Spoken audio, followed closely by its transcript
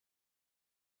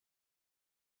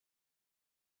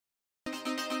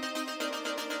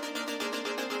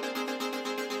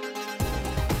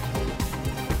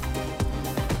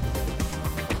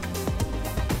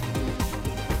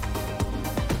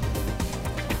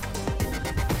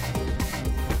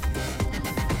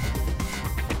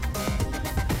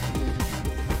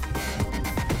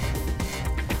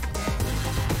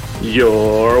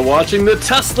You're watching the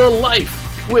Tesla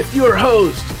Life with your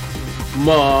host,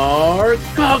 Mark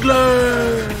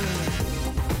Gogler.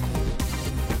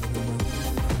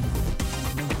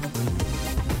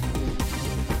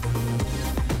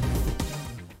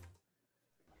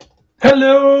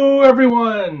 Hello,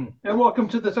 everyone, and welcome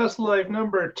to the Tesla Life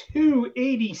number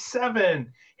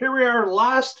 287. Here we are,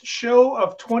 last show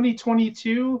of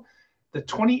 2022, the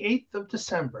 28th of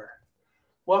December.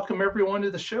 Welcome, everyone, to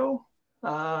the show.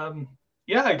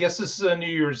 I guess this is a New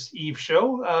Year's Eve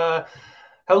show.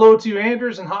 Hello to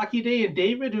Anders and Hockey Day and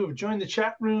David, who have joined the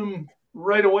chat room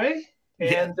right away.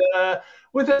 And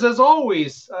with us, as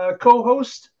always,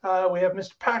 co-host, we have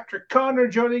Mr. Patrick Connor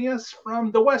joining us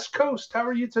from the West Coast. How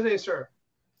are you today, sir?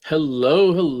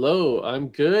 Hello. I'm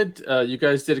good. You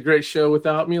guys did a great show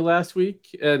without me last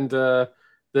week, and the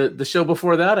show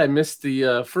before that, I missed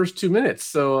the first 2 minutes.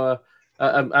 So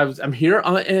I'm here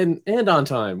and on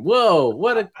time. Whoa,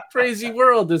 what a crazy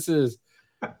world this is!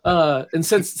 And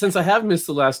since I have missed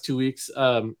the last 2 weeks,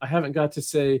 I haven't got to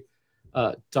say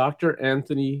Dr.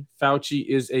 Anthony Fauci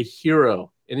is a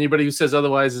hero. Anybody who says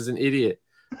otherwise is an idiot.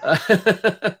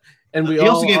 And we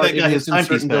all gave that guy his in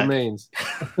certain domains.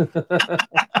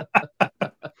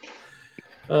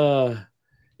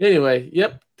 Anyway,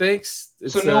 yep. Thanks.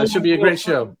 It should be a great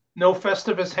show. No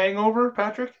Festivus hangover,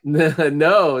 Patrick?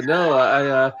 No.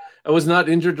 I was not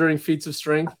injured during feats of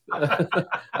strength.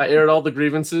 I aired all the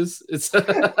grievances. It's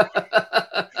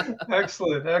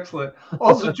Excellent.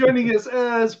 Also joining us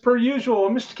as per usual,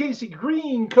 Mr. Casey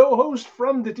Green, co-host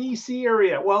from the DC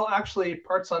area. Well, actually,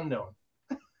 parts unknown.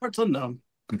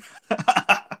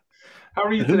 How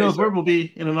are you today? Who knows sir? where we'll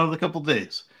be in another couple of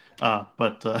days.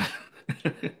 But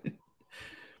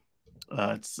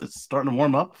it's starting to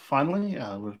warm up finally.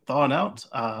 We're thawing out.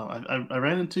 I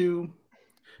ran into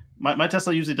my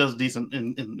Tesla usually does decent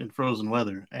in frozen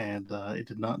weather, and it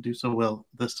did not do so well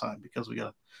this time because we got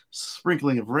a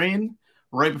sprinkling of rain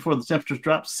right before the temperatures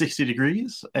dropped 60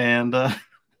 degrees, and the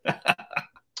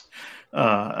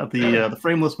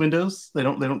frameless windows they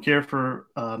don't care for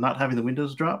not having the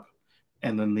windows drop,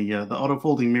 and then the auto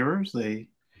folding mirrors they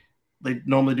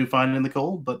normally do fine in the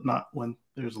cold, but not when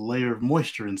there's a layer of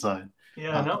moisture inside.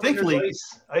 Yeah, thankfully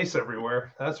ice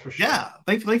everywhere. That's for sure. Yeah,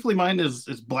 thankfully mine is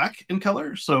black in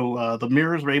color, so the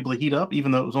mirrors were able to heat up,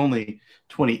 even though it was only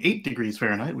 28 degrees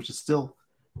Fahrenheit, which is still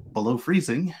below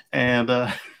freezing. And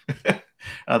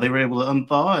they were able to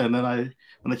unthaw. And then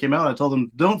when they came out, I told them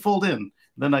don't fold in.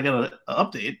 Then I got an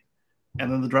update,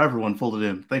 and then the driver one folded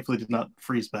in. Thankfully, did not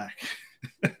freeze back.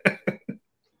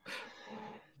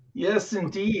 Yes,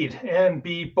 indeed. And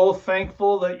be both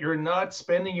thankful that you're not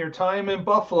spending your time in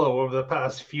Buffalo over the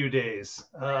past few days.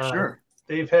 Sure.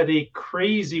 They've had a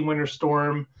crazy winter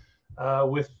storm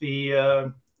with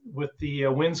the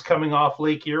winds coming off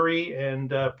Lake Erie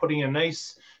and putting a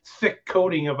nice thick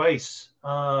coating of ice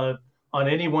on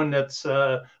anyone that's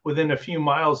within a few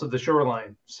miles of the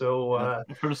shoreline. So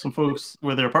I've heard of some folks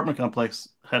where their apartment complex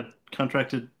had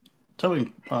contracted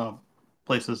towing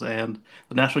places, and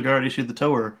the National Guard issued the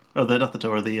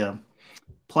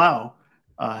plow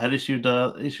had issued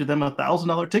them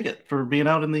 $1,000 ticket for being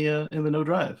out in the no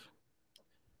drive.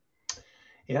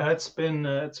 Yeah, it's been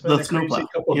a crazy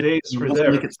couple of days for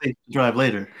there. Make it safe to drive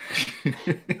later.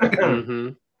 Mm-hmm.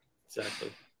 Exactly.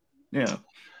 Yeah.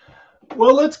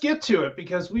 Well, let's get to it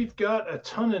because we've got a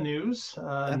ton of news.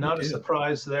 Not a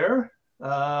surprise there.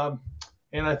 And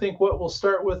I think what we'll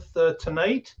start with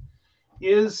tonight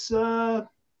is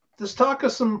this talk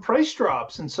of some price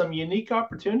drops and some unique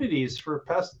opportunities for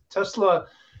Tesla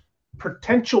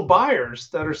potential buyers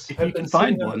that have been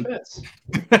sitting on the fence.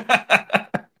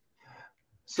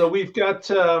 So we've got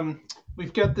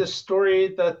this story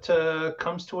that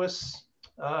comes to us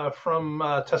from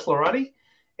Teslarati,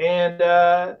 and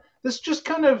this just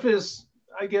kind of is,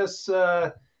 I guess,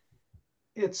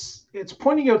 it's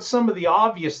pointing out some of the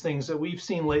obvious things that we've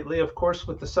seen lately. Of course,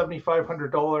 with the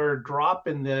 $7,500 drop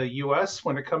in the U.S.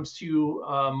 when it comes to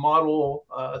Model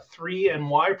 3 and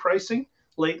Y pricing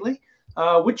lately.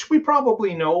 Which we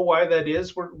probably know why that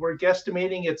is. We're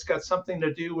guesstimating it's got something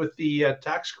to do with the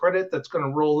tax credit that's going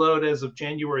to roll out as of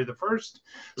January the 1st.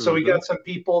 So we got some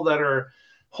people that are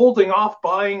holding off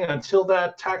buying until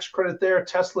that tax credit there.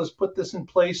 Tesla's put this in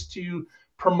place to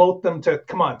promote them to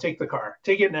come on, take the car,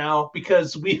 take it now,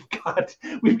 because we've got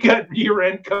year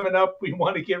end coming up. We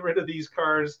want to get rid of these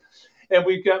cars. And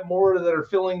we've got more that are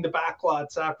filling the back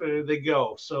lots after they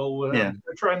go. So they're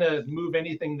trying to move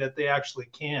anything that they actually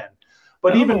can.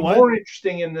 But even more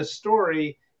interesting in this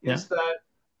story is that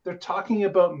they're talking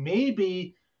about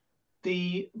maybe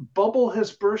the bubble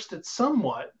has bursted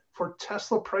somewhat for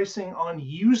Tesla pricing on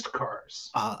used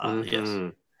cars.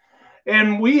 Yes.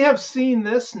 And we have seen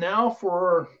this now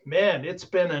for, man, it's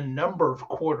been a number of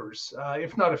quarters,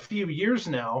 if not a few years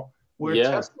now, where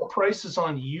Tesla prices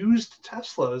on used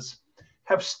Teslas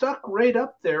have stuck right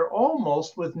up there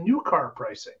almost with new car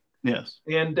pricing. Yes.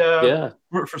 And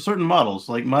for certain models,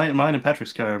 like mine and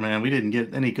Patrick's car, man, we didn't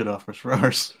get any good offers for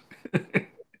ours.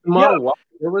 Model Y,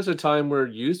 there was a time where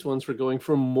used ones were going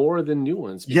for more than new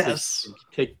ones. Yes. You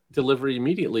take delivery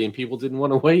immediately, and people didn't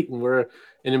want to wait, and we're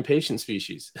an impatient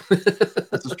species.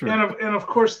 That's true. And of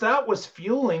course, that was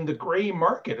fueling the gray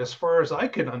market, as far as I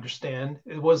could understand.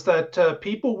 It was that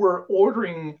people were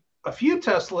ordering a few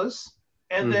Teslas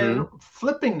and then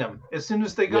flipping them as soon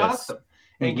as they got them,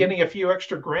 and getting a few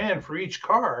extra grand for each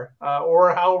car,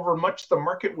 or however much the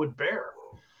market would bear.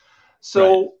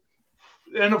 So,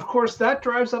 and of course, that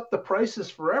drives up the prices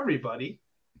for everybody,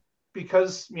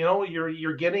 because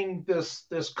you're getting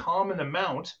this common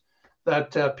amount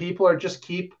that people are just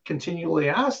keep continually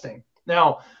asking.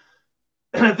 Now,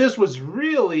 this was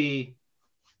really,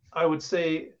 I would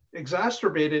say,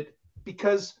 exacerbated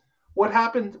because what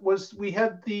happened was we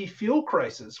had the fuel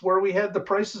crisis, where we had the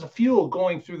prices of fuel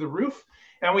going through the roof.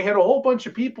 And we had a whole bunch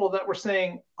of people that were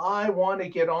saying, I want to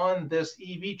get on this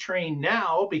EV train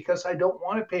now because I don't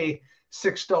want to pay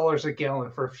 $6 a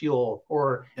gallon for fuel,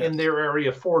 or in their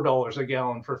area, $4 a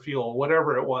gallon for fuel,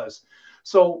 whatever it was.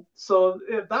 So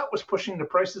that was pushing the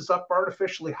prices up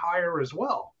artificially higher as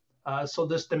well. So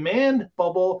this demand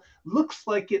bubble looks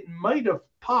like it might have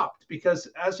popped because,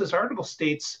 as this article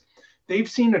states, they've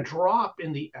seen a drop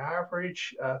in the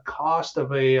average cost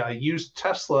of a used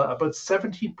Tesla, about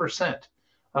 17%.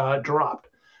 Dropped.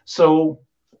 So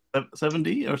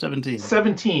 70 or 17?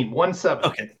 17.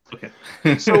 Okay.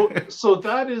 so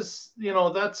that is,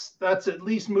 that's at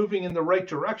least moving in the right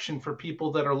direction for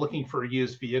people that are looking for a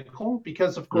used vehicle,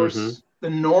 because of course the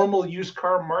normal used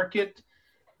car market,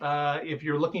 if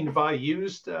you're looking to buy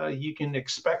used, you can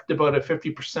expect about a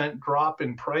 50% drop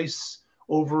in price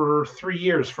over 3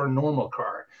 years for a normal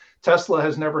car. Tesla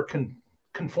has never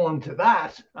conform to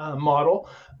that model,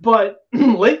 but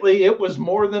lately it was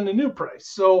more than the new price.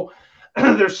 So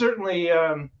there certainly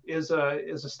is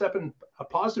a step in a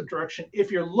positive direction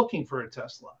if you're looking for a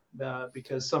Tesla,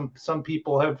 because some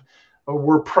people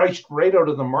were priced right out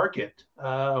of the market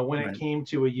when it came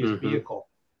to a used vehicle.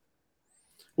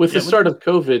 With the start of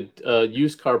COVID,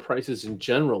 used car prices in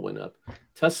general went up.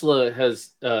 Tesla has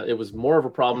it was more of a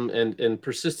problem and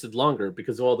persisted longer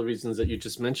because of all the reasons that you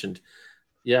just mentioned.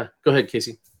 Yeah, go ahead,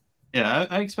 Casey. Yeah,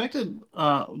 I expected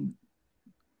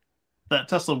that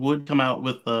Tesla would come out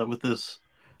with this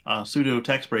pseudo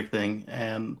tax break thing,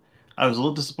 and I was a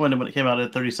little disappointed when it came out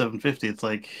at $3,750. It's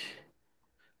like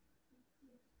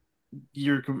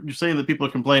you're saying that people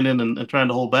are complaining and trying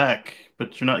to hold back,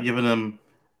 but you're not giving them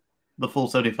the full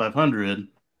 $7,500.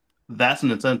 That's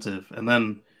an incentive. And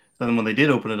then when they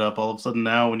did open it up, all of a sudden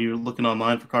now when you're looking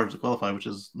online for cars to qualify, which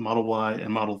is Model Y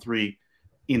and Model 3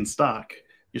 in stock,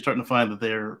 you're starting to find that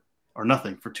there are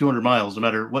nothing for 200 miles, no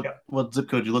matter what zip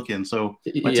code you look in. So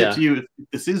my tip to you, if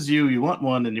this is you want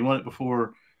one and you want it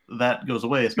before that goes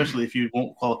away, especially if you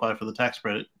won't qualify for the tax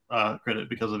credit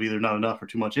because of either not enough or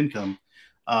too much income,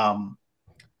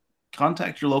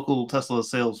 contact your local Tesla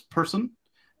salesperson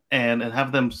and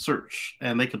have them search,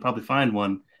 and they could probably find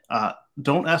one.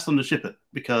 Don't ask them to ship it,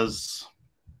 because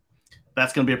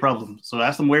that's going to be a problem. So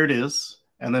ask them where it is,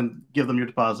 and then give them your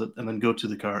deposit, and then go to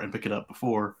the car and pick it up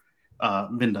before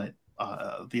midnight,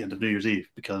 the end of New Year's Eve,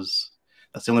 because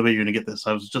that's the only way you're going to get this.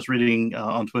 I was just reading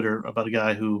on Twitter about a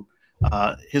guy who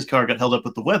his car got held up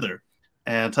with the weather,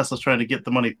 and Tesla's trying to get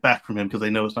the money back from him because they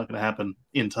know it's not going to happen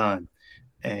in time.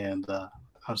 And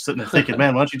I was sitting there thinking,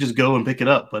 man, why don't you just go and pick it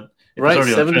up? But right,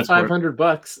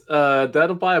 $7,500.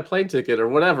 That'll buy a plane ticket or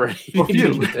whatever.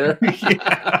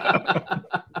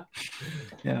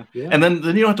 Yeah. And then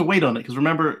you don't have to wait on it, because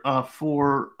remember,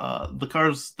 for the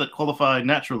cars that qualify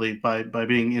naturally by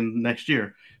being in next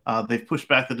year, they've pushed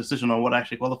back the decision on what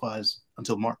actually qualifies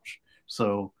until March.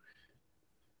 So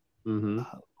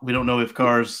we don't know if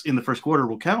cars in the first quarter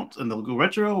will count and they'll go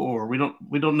retro, or we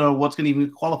don't know what's going to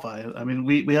even qualify. I mean,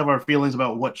 we have our feelings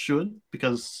about what should,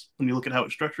 because when you look at how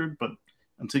it's structured, but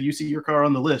until you see your car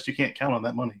on the list, you can't count on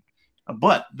that money.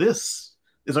 But this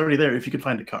is already there if you can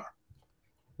find a car.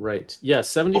 Right. Yeah,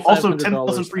 $7,500. Also,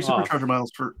 10,000 free supercharger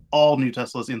miles for all new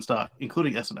Teslas in stock,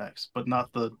 including S and X, but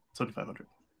not the $7,500.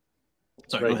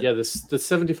 Sorry. Right. Yeah, the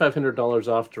 $7,500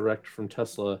 off direct from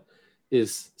Tesla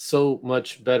is so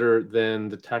much better than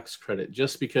the tax credit,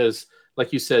 just because,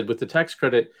 like you said, with the tax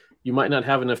credit, you might not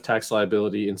have enough tax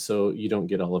liability, and so you don't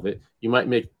get all of it. You might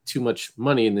make too much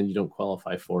money, and then you don't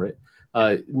qualify for it.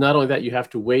 Not only that, you have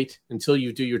to wait until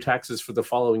you do your taxes for the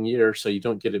following year, so you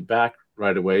don't get it back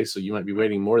right away. So you might be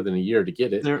waiting more than a year to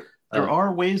get it. There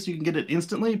are ways you can get it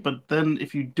instantly, but then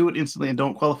if you do it instantly and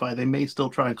don't qualify, they may still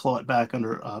try and claw it back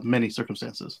under many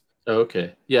circumstances.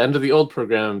 Okay. Yeah, under the old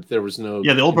program, there was no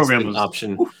the old program was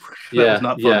option. That was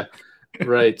not fun.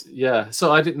 Right. Yeah.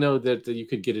 So I didn't know that you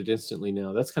could get it instantly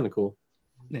now. That's kind of cool.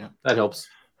 Yeah. That helps.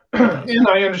 And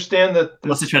I understand that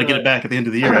unless they try to get it back at the end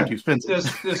of the year after you spend it.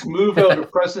 This move out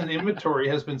of present inventory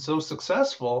has been so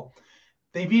successful.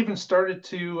 They've even started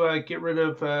to get rid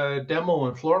of demo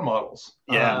and floor models.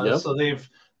 So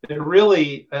they're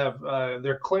really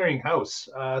they're clearing house.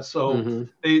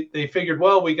 They figured,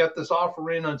 well, we got this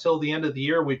offer in until the end of the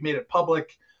year. We've made it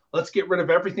public. Let's get rid of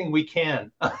everything we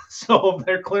can. So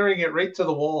they're clearing it right to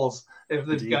the walls if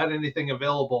they've got anything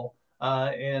available,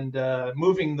 and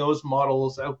moving those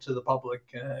models out to the public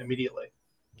immediately.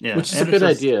 Yeah, which is a good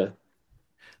idea.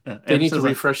 They need to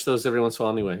refresh those every once in a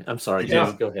while anyway. I'm sorry,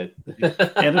 James, go ahead.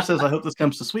 Anders says, I hope this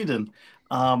comes to Sweden.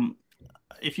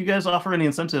 If you guys offer any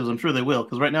incentives, I'm sure they will,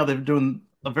 because right now they're doing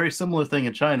a very similar thing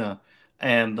in China,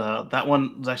 and that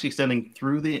one is actually extending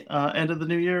through the end of the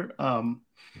new year.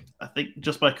 I think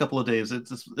just by a couple of days.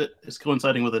 It's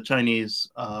coinciding with a Chinese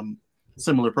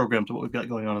similar program to what we've got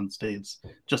going on in the States,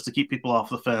 just to keep people off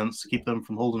the fence, keep them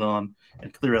from holding on,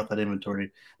 and clear out that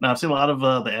inventory. Now, I've seen a lot of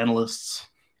the analysts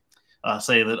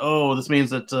say that, this means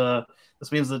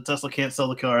that Tesla can't sell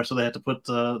the car, so they have to put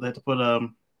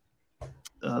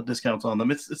discounts on them.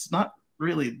 It's not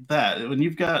really that. When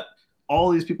you've got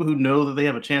all these people who know that they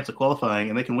have a chance of qualifying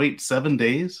and they can wait 7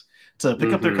 days to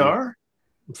pick up their car,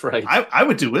 right? I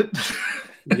would do it.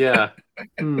 Yeah.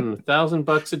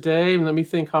 $1,000 a day. Let me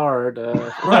think hard.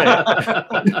 Right.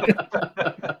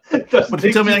 But if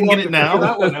you tell me I can get it now,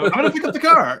 I'm going to pick up the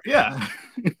car. Yeah.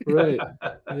 Right.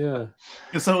 Yeah.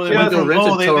 And so they have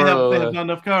not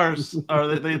enough cars,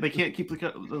 or they can't keep the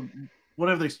car.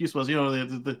 Whatever the excuse was,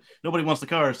 nobody wants the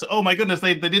cars. So, oh my goodness,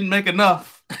 they didn't make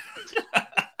enough.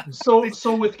 So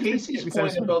with Casey's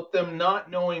point about them not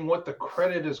knowing what the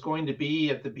credit is going to be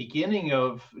at the beginning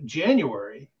of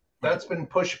January, that's been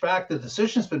pushed back. The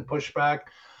decision's been pushed back.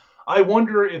 I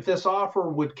wonder if this offer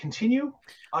would continue.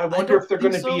 I wonder if there's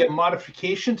going to be a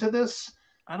modification to this.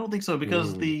 I don't think so,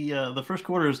 because the first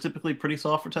quarter is typically pretty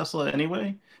soft for Tesla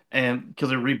anyway, and because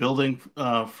they're rebuilding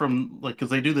because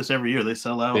they do this every year. They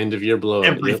sell out end of year blow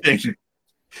everything.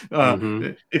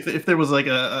 Yep. If there was like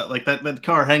that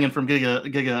car hanging from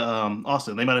Giga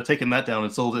Austin, they might have taken that down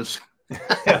and sold it.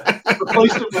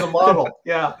 Replaced it with a model.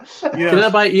 Yeah. Can I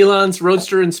buy Elon's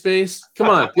Roadster in space? Come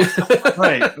on.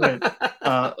 Right.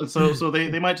 So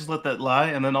they might just let that lie,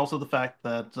 and then also the fact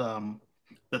that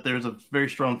that there's a very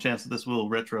strong chance that this will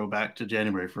retro back to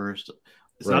January 1st.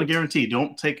 It's not a guarantee.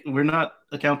 We're not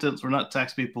accountants. We're not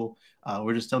tax people.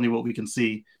 We're just telling you what we can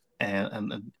see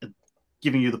and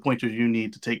giving you the pointers you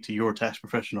need to take to your tax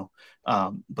professional.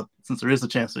 But since there is a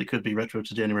chance that it could be retro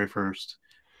to January 1st,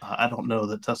 I don't know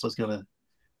that Tesla's going to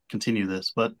continue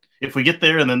this. But if we get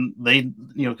there and then they,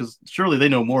 because surely they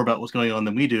know more about what's going on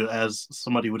than we do, as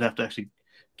somebody would have to actually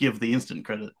give the instant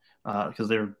credit because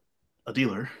they're a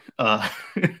dealer. They'll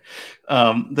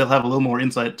have a little more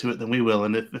insight to it than we will.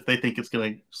 And if they think it's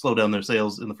going to slow down their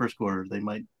sales in the first quarter, they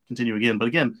might continue again. But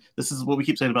again, this is what we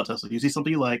keep saying about Tesla. You see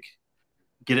something you like,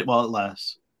 get it while it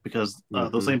lasts. Because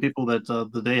those same people that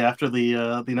the day after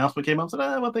the announcement came out said,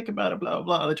 well, think about it, blah,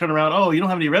 blah. They turn around, oh, you don't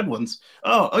have any red ones.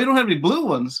 Oh, you don't have any blue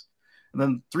ones. And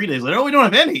then 3 days later, we don't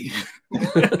have any.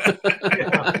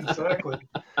 Yeah, exactly.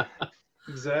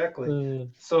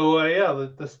 So,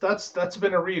 that's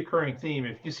been a reoccurring theme.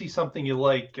 If you see something you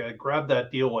like, grab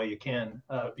that deal while you can,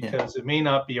 because it may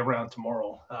not be around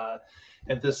tomorrow.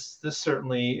 And this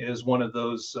certainly is one of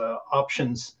those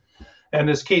options. And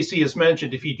as Casey has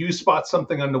mentioned, if you do spot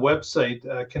something on the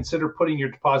website, consider putting your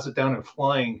deposit down and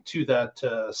flying to that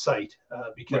site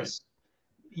because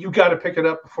you got to pick it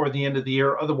up before the end of the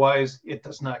year. Otherwise, it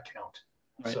does not count.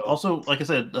 Right. So, also, like I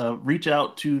said, reach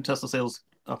out to Tesla sales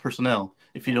personnel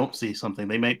if you don't see something.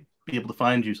 They may be able to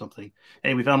find you something.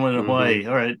 Hey, we found one in Hawaii.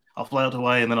 All right, I'll fly out to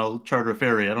Hawaii and then I'll charter a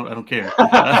ferry. I don't care.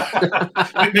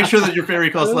 Make sure that your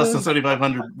ferry costs less than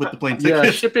 $7,500 with the plane ticket.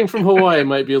 Yeah, shipping from Hawaii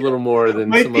might be a little more than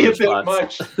might some be other a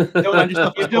bit spots. Much.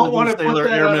 You don't want to put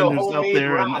that airman who's out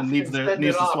there and needs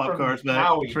to swap cars back,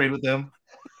 trade with them.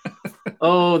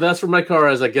 Oh, that's where my car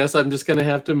is. I guess I'm just gonna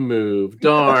have to move.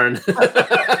 Darn.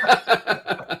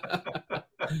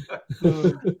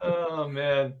 Oh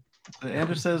man.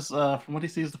 Andrew says, from what he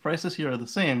sees, the prices here are the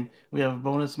same. We have a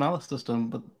bonus malus system,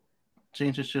 but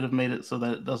changes should have made it so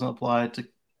that it doesn't apply to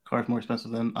Cars more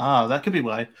expensive than that could be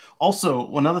why.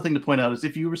 Also, another thing to point out is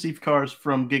if you receive cars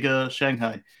from Giga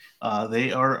Shanghai,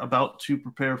 they are about to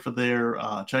prepare for their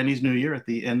Chinese New Year at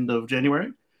the end of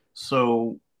January.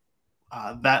 So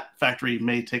that factory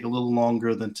may take a little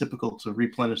longer than typical to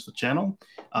replenish the channel.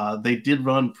 They did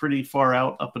run pretty far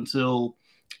out up until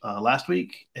last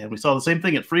week, and we saw the same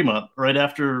thing at Fremont right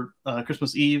after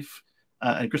Christmas Eve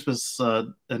and Christmas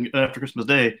and after Christmas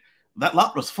Day. That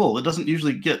lot was full. It doesn't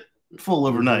usually get full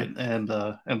overnight, and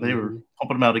they were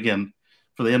pumping them out again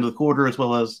for the end of the quarter, as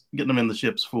well as getting them in the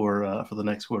ships for the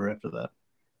next quarter after that.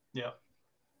 Yeah.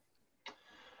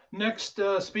 Next,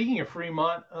 speaking of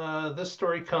Fremont, this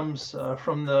story comes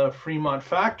from the Fremont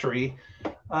factory,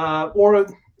 or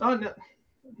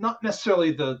not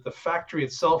necessarily the factory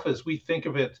itself as we think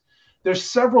of it. There's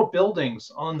several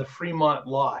buildings on the Fremont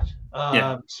lot,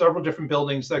 several different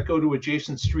buildings that go to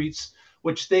adjacent streets,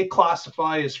 which they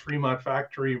classify as Fremont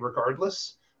factory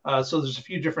regardless. So there's a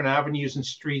few different avenues and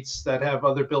streets that have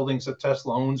other buildings that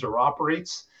Tesla owns or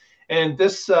operates. And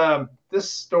this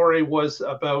story was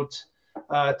about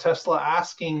Tesla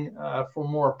asking for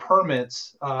more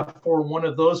permits for one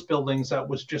of those buildings that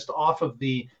was just off of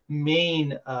the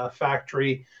main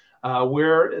factory,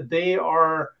 where they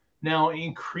are now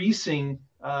increasing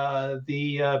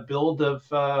the build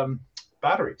of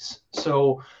batteries.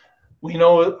 So we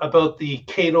know about the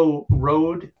Cato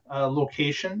Road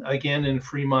location, again in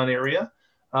Fremont area,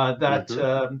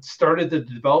 that started the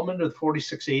development of the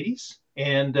 4680s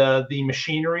and the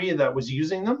machinery that was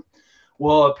using them.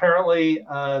 Well, apparently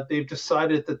they've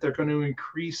decided that they're going to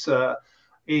increase a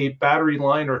battery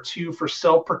line or two for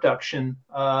cell production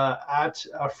at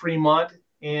Fremont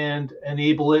and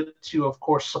enable it to, of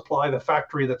course, supply the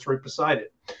factory that's right beside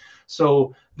it.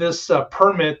 So this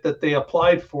permit that they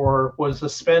applied for was a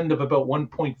spend of about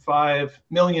 $1.5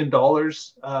 million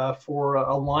for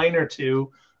a line or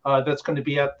two that's going to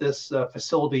be at this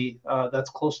facility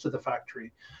that's close to the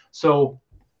factory. So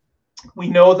we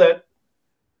know that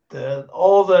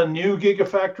all the new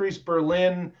gigafactories,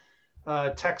 Berlin,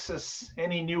 Texas,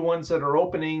 any new ones that are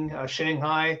opening,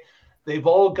 Shanghai, they've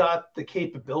all got the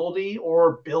capability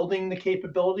or building the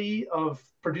capability of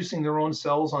producing their own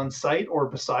cells on site or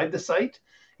beside the site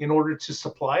in order to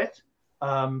supply it.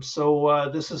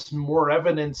 So this is more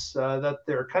evidence that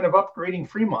they're kind of upgrading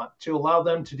Fremont to allow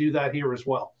them to do that here as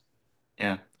well.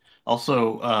 Yeah.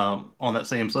 Also, on that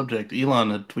same subject, Elon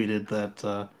had tweeted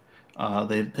that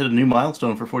they hit a new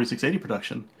milestone for 4680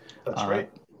 production. That's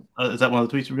right. Is that one of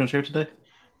the tweets we're going to share today?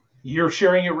 You're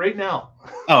sharing it right now.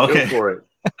 Oh, okay. Go for it.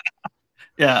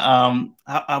 Yeah.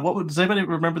 Does anybody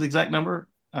remember the exact number?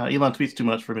 Elon tweets too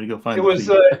much for me to go find it. It was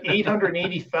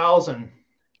 880,000.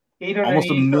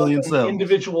 Almost a million cells.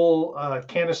 Individual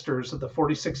canisters of the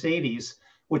 4680s,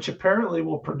 which apparently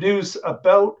will produce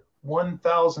about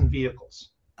 1,000 vehicles.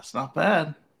 That's not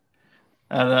bad.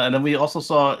 And then we also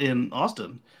saw in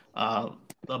Austin,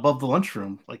 above the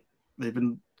lunchroom, like they've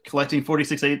been collecting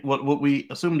 4680, what we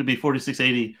assume to be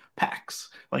 4680 packs.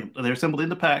 Like they're assembled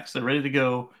into packs, they're ready to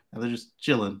go, and they're just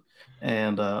chilling.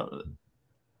 And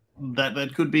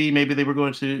that could be maybe they were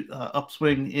going to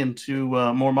upswing into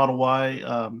more Model Y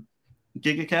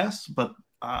gigacasts, but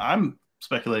I'm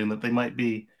speculating that they might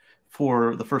be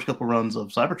for the first couple runs of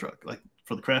Cybertruck, like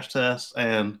for the crash tests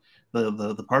and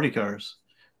the party cars,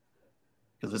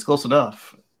 because it's close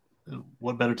enough.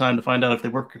 What better time to find out if they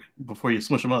work before you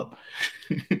smush them up?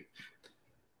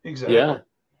 Exactly. Yeah,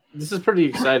 this is pretty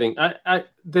exciting.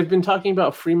 They've been talking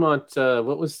about Fremont.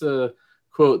 What was the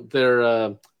quote?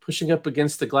 They're pushing up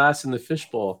against the glass in the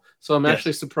fishbowl. So I'm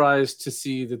actually surprised to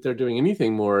see that they're doing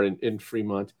anything more in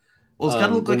Fremont. Well, it's got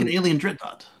to look like an alien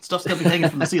dreadnought. Stuff's got to be hanging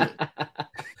from the ceiling.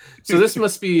 So this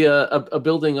must be a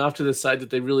building off to the side that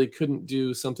they really couldn't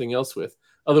do something else with.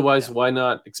 Otherwise, why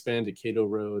not expand at Cato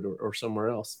Road or somewhere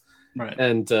else? Right.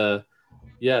 And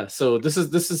so this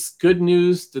is good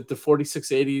news that the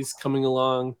 4680 is coming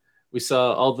along. We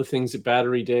saw all the things at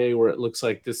Battery Day where it looks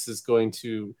like this is going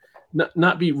to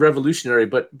not be revolutionary,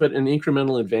 but an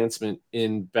incremental advancement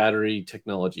in battery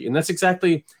technology. And that's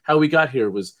exactly how we got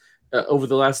here. Was over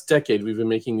the last decade, we've been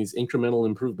making these incremental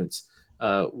improvements.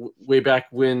 Way back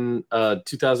when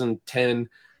 2010,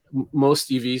 most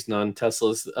EVs,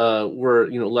 non-Teslas, were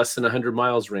less than 100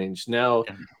 miles range. Now,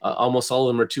 almost all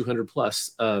of them are 200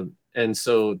 plus. And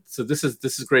so this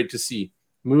is great to see.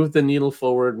 Move the needle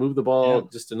forward, move the ball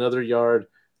just another yard,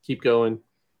 keep going.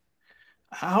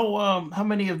 How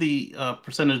many of the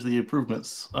percentage of the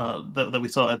improvements that we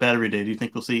saw at Battery Day do you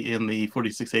think we'll see in the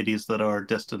 4680s that are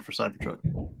destined for Cybertruck?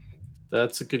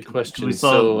 That's a good question. We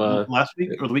saw last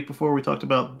week or the week before we talked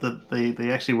about that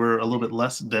they actually were a little bit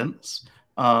less dense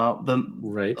than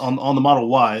Right. on the Model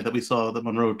Y that we saw the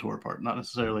Monroe tore apart, not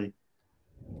necessarily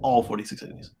all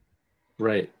 4680s.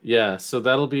 Right. Yeah. So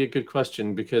that'll be a good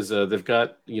question because they've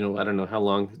got, I don't know how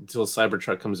long until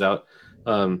Cybertruck comes out,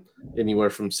 anywhere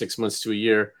from 6 months to a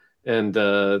year. And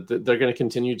they're going to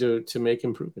continue to make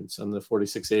improvements on the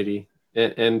 4680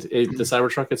 and the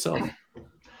Cybertruck itself.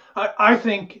 I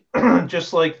think,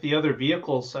 just like the other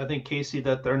vehicles, I think, Casey,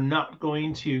 that they're not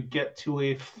going to get to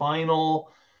a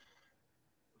final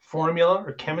formula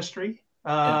or chemistry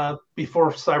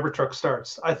before Cybertruck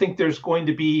starts. I think there's going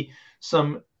to be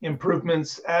some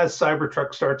improvements as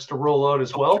Cybertruck starts to roll out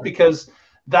as well, because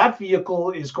that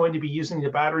vehicle is going to be using the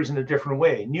batteries in a different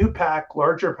way. New pack,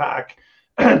 larger pack,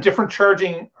 different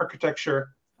charging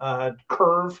architecture,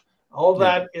 curve, all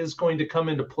that is going to come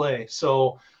into play.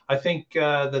 So I think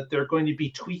that they're going to be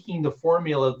tweaking the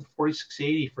formula of the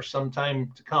 4680 for some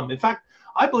time to come. In fact,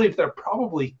 I believe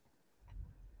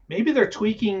maybe they're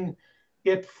tweaking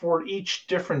it for each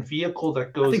different vehicle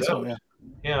that goes out. So,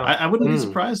 yeah. I wouldn't be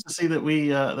surprised to see that we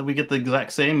get the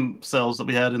exact same cells that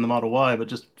we had in the Model Y, but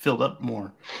just filled up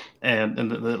more. And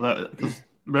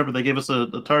remember, they gave us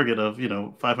a target of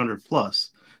 500 plus.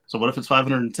 So what if it's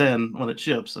 510 when it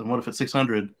ships, and what if it's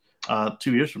 600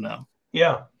 2 years from now?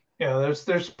 Yeah.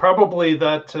 There's probably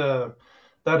that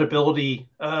ability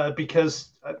because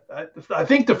I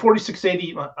think the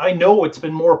 4680. I know it's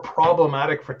been more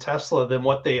problematic for Tesla than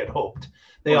what they had hoped.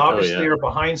 They obviously are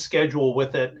behind schedule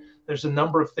with it. There's a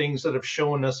number of things that have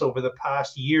shown us over the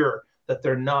past year that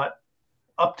they're not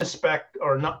up to spec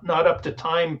or not up to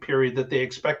time period that they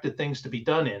expected things to be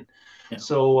done in. Yeah.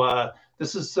 So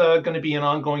this is going to be an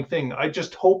ongoing thing. I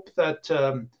just hope that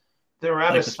they're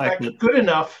at a spec good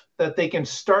enough that they can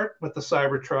start with the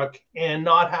Cybertruck and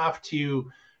not have to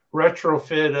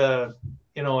retrofit a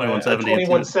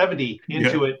 2170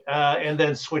 into it and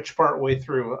then switch part way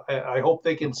through. I hope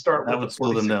they can start with the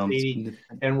 4680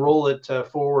 and roll it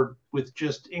forward with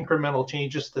just incremental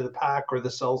changes to the pack or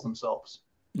the cells themselves.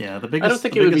 Yeah, I don't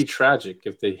think it would be tragic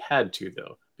if they had to,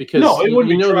 though, because it wouldn't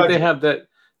be tragic. That they have that.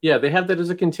 Yeah, they have that as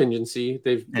a contingency.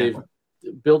 They've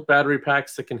built battery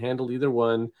packs that can handle either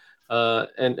one,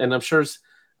 and I'm sure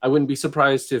I wouldn't be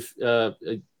surprised if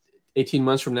 18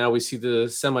 months from now we see the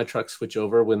semi-truck switch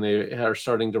over when they are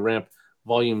starting to ramp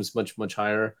volumes much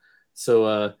higher.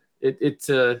 So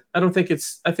I don't think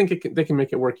they can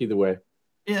make it work either way.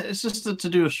 Yeah, it's just to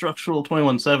do a structural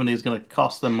 2170 is going to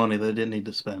cost them money they didn't need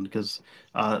to spend, because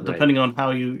depending on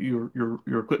how your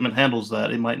equipment handles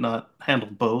that, it might not handle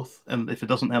both. And if it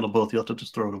doesn't handle both, you'll have to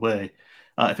just throw it away.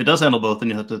 If it does handle both, then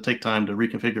you have to take time to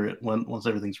reconfigure it once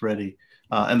everything's ready.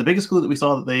 And the biggest clue that we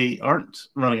saw that they aren't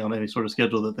running on any sort of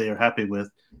schedule that they are happy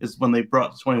with is when they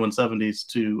brought the 2170s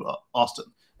to Austin.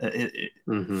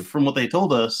 From what they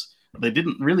told us, they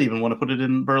didn't really even want to put it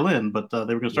in Berlin, but they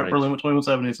were going to start Berlin with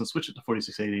 2170s and switch it to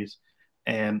 4680s.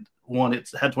 And one,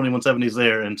 it's had 2170s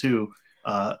there, and two,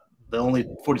 the only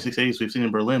 4680s we've seen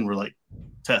in Berlin were like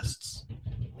tests.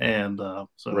 And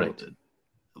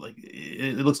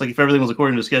it looks like if everything was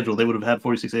according to schedule, they would have had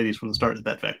 4680s from the start at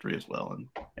that factory as well,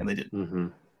 and they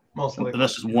didn't. Most likely. And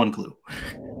that's just one clue.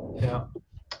 Yeah,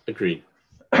 agreed.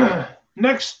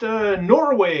 Next,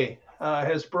 Norway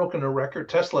has broken a record.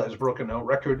 Tesla has broken a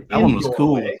record. That one was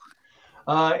Norway.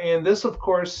 Cool. And this, of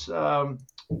course,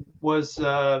 was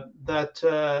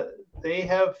that they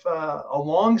have a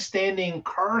long-standing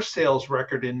car sales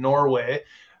record in Norway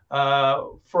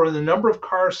for the number of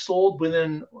cars sold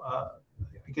within,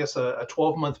 I guess, a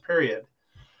 12-month period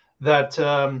that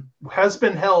has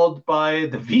been held by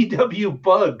the VW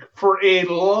Bug for a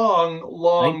long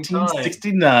time.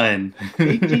 1969.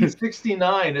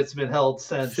 1869 it's been held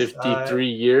since. 53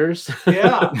 years.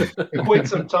 Yeah, quite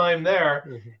some time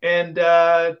there. And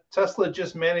Tesla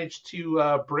just managed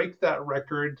to break that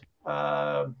record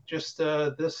just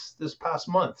this past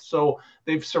month. So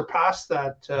they've surpassed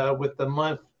that with the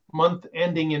month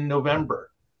ending in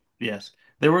November. Yes.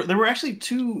 There were actually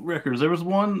two records. There was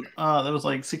one that was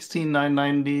like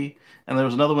 16,990, and there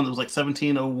was another one that was like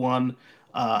 1701.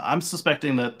 I'm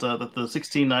suspecting that the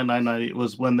 16,990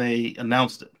 was when they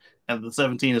announced it, and the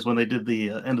 17 is when they did the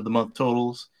end of the month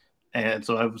totals. And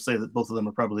so I would say that both of them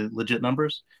are probably legit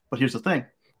numbers. But here's the thing: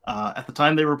 at the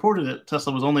time they reported it,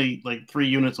 Tesla was only like 3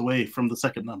 units away from the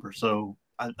second number. So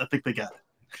I think they got it.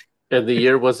 And the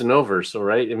year wasn't over, so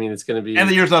right? I mean, it's going to be. And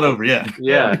the year's not over, yeah.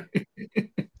 Yeah.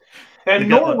 And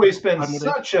Norway's been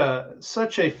such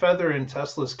a feather in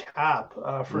Tesla's cap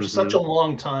for such a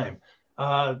long time.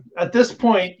 At this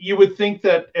point, you would think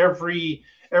that every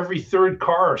third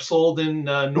car sold in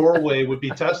Norway would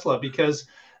be Tesla, because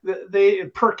they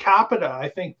per capita, I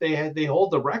think they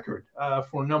hold the record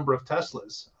for number of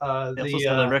Teslas. They also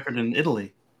set a record in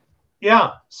Italy.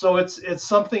 Yeah, so it's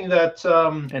something that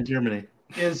and Germany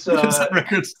is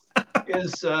records.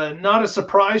 is not a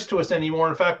surprise to us anymore.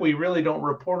 In fact, we really don't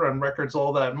report on records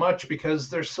all that much because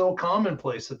they're so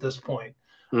commonplace at this point.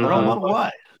 Model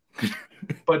Y.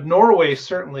 But Norway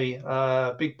certainly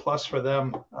big plus for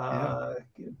them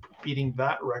beating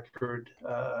that record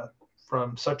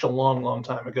from such a long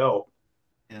time ago.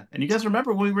 Yeah, and you guys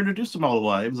remember when we were introduced to Model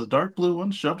Y? It was a dark blue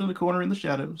one shoved in a corner in the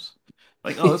shadows.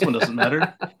 Like, oh, this one doesn't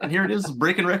matter. And here it is,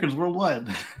 breaking records worldwide.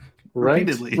 Right,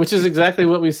 which is exactly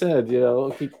what we said. You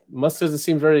know, Musk doesn't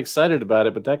seem very excited about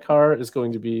it, but that car is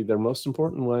going to be their most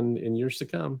important one in years to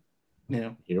come. Yeah,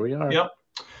 here we are. Yep.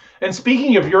 And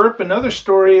speaking of Europe, another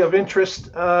story of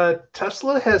interest: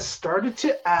 Tesla has started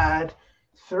to add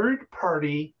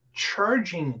third-party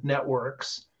charging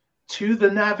networks to the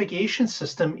navigation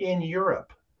system in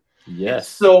Europe. Yes.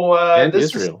 So and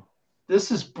Israel.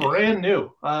 This is brand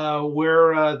new,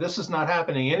 where this is not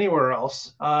happening anywhere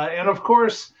else. And of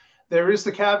course, there is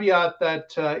the caveat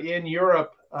that in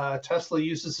Europe, Tesla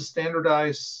uses a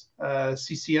standardized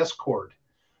CCS cord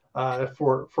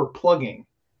for plugging.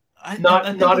 Not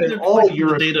in all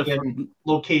European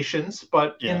locations,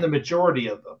 but in the majority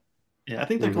of them. Yeah, I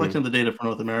think they're collecting the data for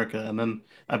North America, and then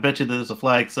I bet you there's a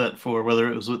flag set for whether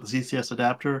it was with the CCS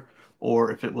adapter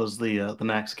or if it was the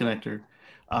NACS connector.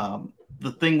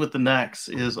 The thing with the NACS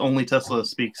is only Tesla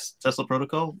speaks Tesla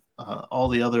protocol. All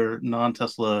the other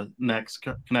non-Tesla NACS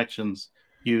connections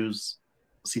use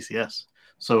CCS.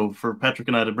 So for Patrick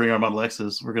and I to bring our Model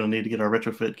X's, we're going to need to get our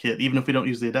retrofit kit, even if we don't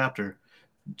use the adapter,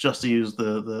 just to use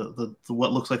the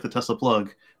what looks like the Tesla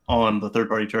plug on the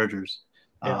third-party chargers.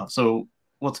 Yeah. So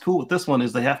what's cool with this one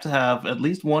is they have to have at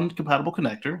least one compatible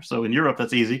connector. So in Europe,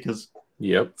 that's easy because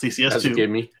CCS 2 gave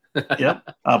me.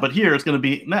 But here it's going to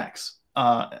be NACS.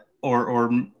 Or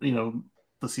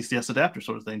the CCS adapter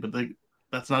sort of thing, but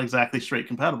that's not exactly straight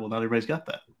compatible. Not everybody's got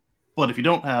that. But if you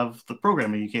don't have the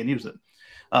programming, you can't use it.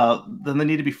 Then they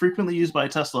need to be frequently used by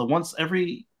Tesla once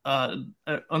every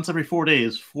 4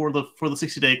 days for the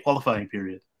 60-day qualifying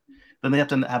period. Then they have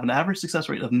to have an average success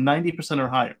rate of 90% or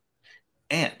higher,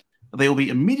 and they will be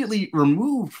immediately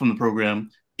removed from the program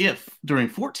if during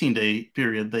 14-day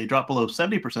period they drop below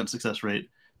 70% success rate,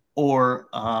 or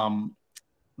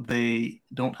they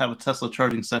don't have a Tesla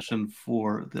charging session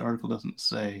for, the article doesn't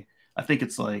say, I think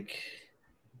it's like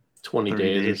 20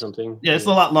 days or something. Yeah, it's a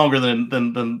lot longer than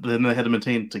they had to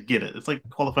maintain to get it. It's like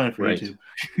qualifying for YouTube.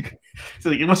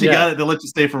 So once you got it, they'll let you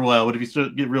stay for a while, but if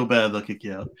you get real bad, they'll kick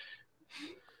you out.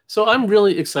 So I'm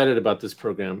really excited about this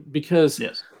program because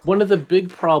one of the big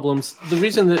problems, the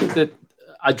reason that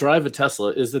I drive a Tesla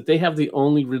is that they have the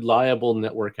only reliable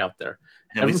network out there.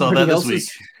 Yeah, we saw that this week.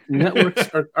 Networks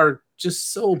are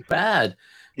just so bad.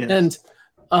 And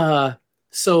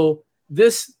so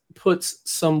this puts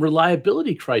some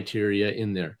reliability criteria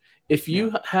in there. If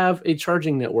you have a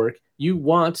charging network, you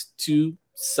want to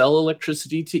sell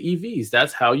electricity to EVs.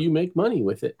 That's how you make money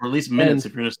with it. Or at least minutes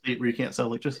if you're in a state where you can't sell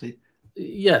electricity.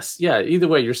 Yes. Yeah. Either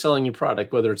way, you're selling your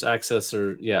product, whether it's access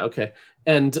or okay.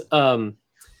 And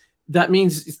that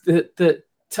means that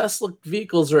Tesla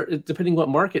vehicles are, depending what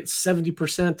market,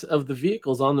 70% of the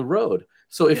vehicles on the road.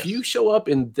 So if you show up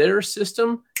in their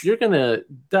system, you're gonna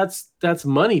that's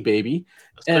money, baby.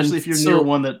 Especially if you're near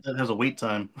one that has a wait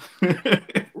time.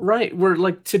 Right. Where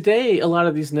like today, a lot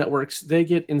of these networks, they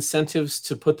get incentives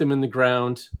to put them in the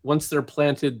ground. Once they're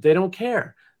planted, they don't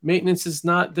care. Maintenance is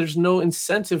not, there's no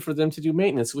incentive for them to do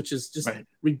maintenance, which is just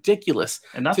ridiculous.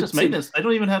 And not just maintenance, they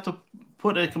don't even have to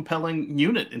put a compelling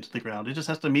unit into the ground. It just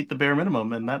has to meet the bare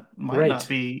minimum, and that might not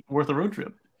be worth a road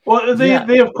trip. Well,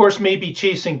 they of course may be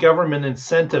chasing government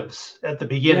incentives at the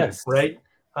beginning, right?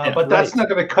 But that's not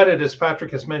going to cut it, as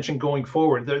Patrick has mentioned, going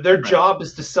forward. Their job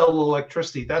is to sell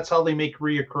electricity. That's how they make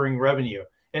reoccurring revenue.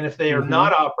 And if they are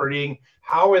not operating,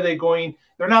 how are they going?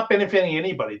 They're not benefiting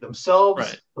anybody,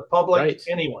 themselves, the public,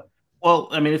 anyone. Well,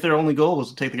 I mean, if their only goal was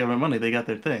to take the government money, they got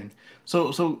their thing. So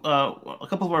a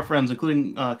couple of our friends,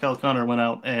 including Kyle Connor, went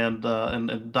out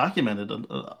and documented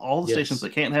all the stations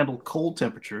that can't handle cold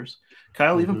temperatures.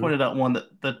 Kyle even pointed out one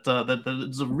that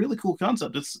is a really cool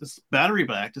concept. It's battery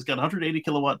backed. It's got 180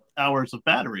 kilowatt hours of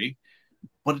battery,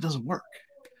 but it doesn't work.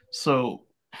 So,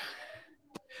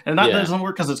 and that doesn't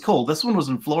work because it's cold. This one was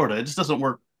in Florida. It just doesn't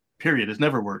work. Period. It's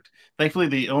never worked. Thankfully,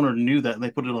 the owner knew that and they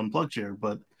put it on PlugShare.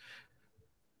 But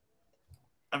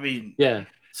I mean,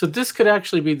 so this could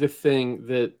actually be the thing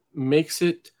that makes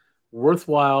it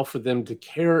worthwhile for them to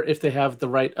care if they have the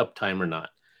right uptime or not.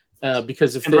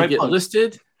 Because if they get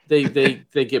listed, they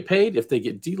get paid. If they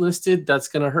get delisted, that's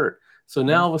going to hurt. So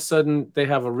now all of a sudden they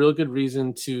have a real good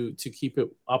reason to keep it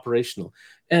operational.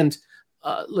 And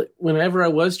look, whenever I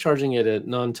was charging at a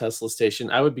non-Tesla station,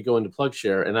 I would be going to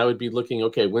PlugShare and I would be looking,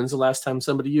 okay, when's the last time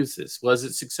somebody used this? Was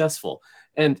it successful?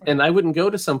 And I wouldn't go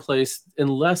to some place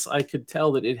unless I could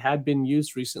tell that it had been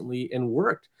used recently and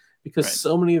worked, because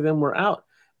so many of them were out.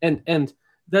 And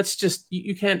that's just,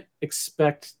 you can't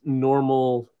expect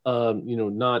normal,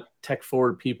 not tech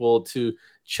forward people to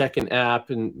check an app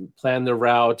and plan their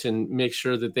route and make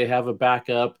sure that they have a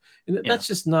backup. And that's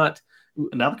just not. And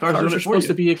now the cars are supposed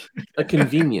to be a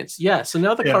convenience. Yeah. So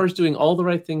now the car is doing all the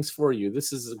right things for you.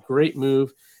 This is a great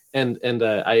move. And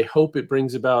I hope it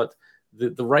brings about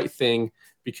the right thing,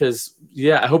 because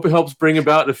I hope it helps bring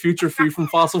about a future free from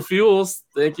fossil fuels.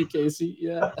 Thank you, Casey.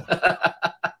 Yeah.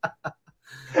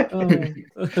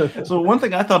 So one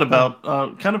thing I thought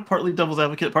about, kind of partly devil's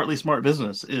advocate, partly smart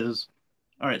business, is,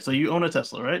 all right, so you own a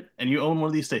Tesla, right? And you own one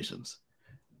of these stations.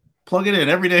 Plug it in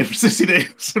every day for 60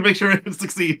 days to make sure it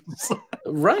succeeds.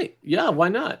 Right. Yeah. Why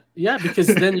not? Yeah. Because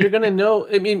then you're going to know.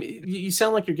 I mean, you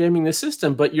sound like you're gaming the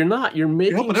system, but you're not. You're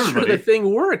making sure the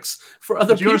thing works for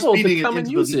other people to come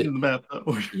and use it.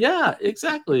 Yeah,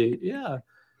 exactly. Yeah.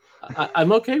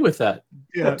 I'm okay with that.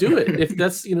 Yeah. Do it. If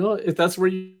that's where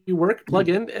you work, plug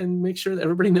in and make sure that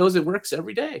everybody knows it works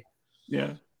every day.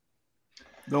 Yeah.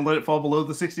 Don't let it fall below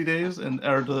the 60 days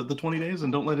or the 20 days,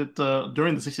 and don't let it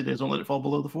during the 60 days. Don't let it fall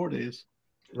below the 4 days.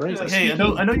 Right. Like, hey, I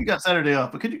know you got Saturday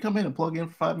off, but could you come in and plug in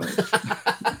for 5 minutes?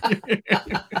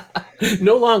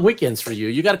 No long weekends for you.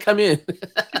 You got to come in.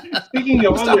 Speaking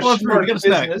of other smart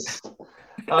business,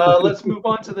 let's move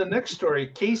on to the next story.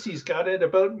 Casey's got it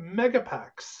about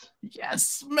Megapacks.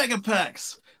 Yes,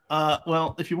 Megapacks.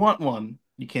 Well, if you want one,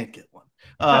 you can't get one.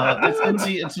 It's going to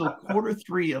be until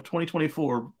Q3 of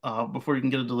 2024 before you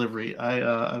can get a delivery.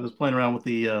 I was playing around with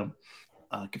the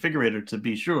configurator to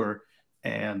be sure,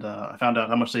 and I found out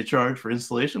how much they charge for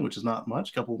installation, which is not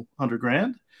much, a couple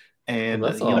 $100,000, and you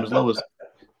can get them as low as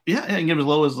you can get them as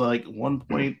low as like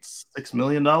 $1.6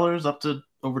 million up to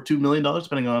over $2 million,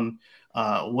 depending on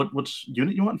which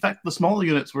unit you want. In fact, the smaller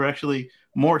units were actually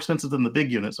more expensive than the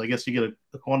big units, so I guess you get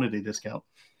a quantity discount.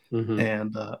 Mm-hmm.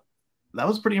 And that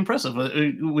was pretty impressive.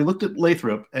 We looked at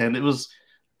Lathrop, and it was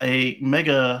a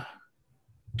mega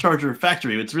charger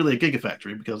factory. It's really a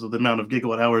gigafactory because of the amount of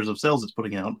gigawatt hours of cells it's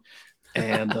putting out.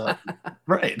 And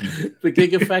right, the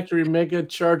gigafactory mega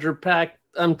charger pack.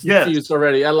 I'm confused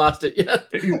already. I lost it. Yeah,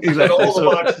 exactly. All the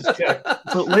boxes checked.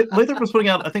 So Lathrop was putting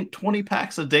out, I think, 20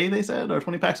 packs a day. They said, or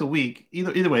 20 packs a week.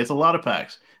 Either way, it's a lot of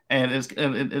packs, and it's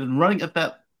running at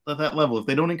that level. If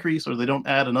they don't increase or they don't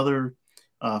add another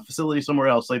facility somewhere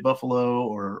else, like Buffalo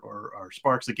or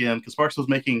Sparks again, because Sparks was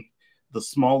making the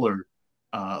smaller,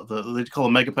 they call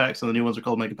them Megapacks, and the new ones are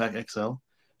called Megapack XL.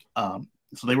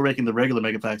 So they were making the regular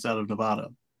Megapacks out of Nevada,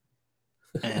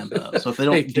 and so if they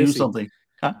don't do something,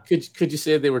 could you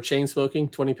say they were chain smoking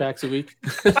 20 packs a week?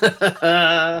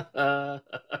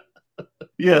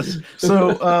 Yes.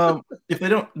 So if they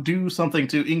don't do something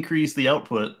to increase the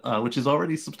output, which is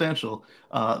already substantial,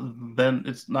 then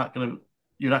it's not going to.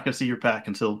 You're not going to see your pack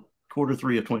until Q3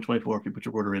 of 2024 if you put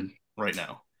your order in right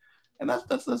now. And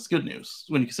that's good news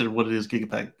when you consider what it is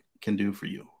Gigapack can do for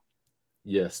you.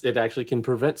 Yes, it actually can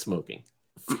prevent smoking.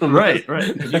 Right.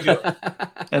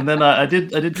 And then I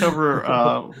did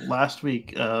cover last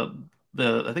week, I think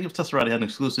it was Teslarati had an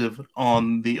exclusive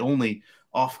on the only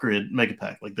off-grid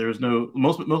Megapack. Like there's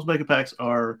most Megapacks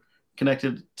are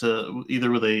connected to either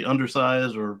with a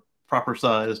undersized or proper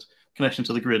sized connection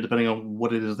to the grid, depending on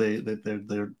what it is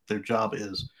their job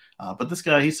is. But this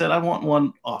guy, he said, I want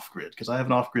one off-grid because I have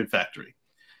an off-grid factory.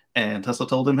 And Tesla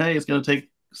told him, hey, it's going to take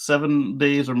 7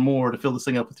 days or more to fill this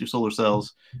thing up with your solar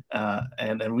cells.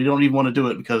 And we don't even want to do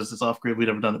it because it's off-grid. We've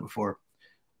never done it before.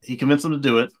 He convinced them to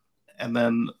do it. And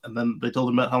then they told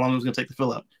him about how long it was going to take to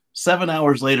fill up. 7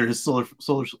 hours later, his solar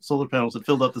panels had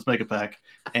filled up this Megapack,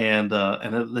 and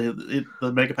the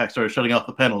Megapack started shutting off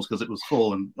the panels because it was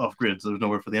full and off grid, so there was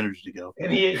nowhere for the energy to go.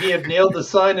 And he had nailed the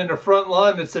sign in the front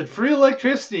lawn that said "Free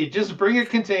electricity, just bring a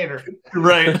container."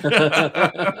 Right.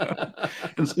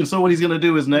 and so what he's going to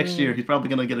do is next year he's probably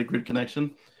going to get a grid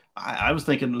connection. I was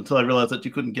thinking until I realized that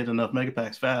you couldn't get enough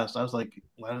Megapacks fast. I was like,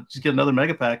 why don't you just get another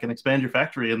Megapack and expand your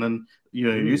factory, and then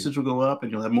your usage will go up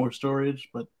and you'll have more storage,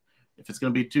 but if it's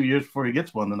going to be 2 years before he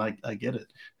gets one, then I get it.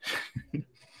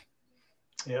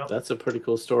 Yeah, that's a pretty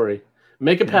cool story.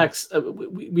 Megapacks,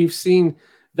 we've seen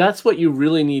that's what you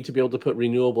really need to be able to put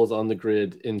renewables on the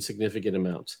grid in significant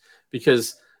amounts,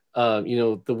 because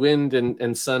the wind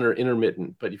and sun are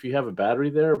intermittent. But if you have a battery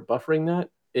there buffering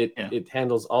that, it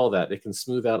handles all that. It can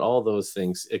smooth out all those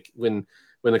things. When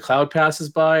a cloud passes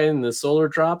by and the solar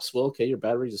drops, well, okay, your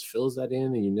battery just fills that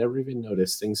in, and you never even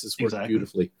notice. Things just work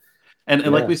beautifully. And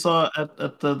like we saw at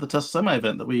the Tesla Semi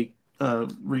event that we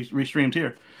restreamed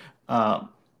here, all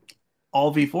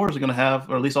V4s are going to have,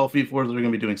 or at least all V4s that are going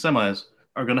to be doing semis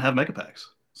are going to have Megapacks.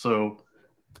 So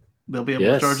they'll be able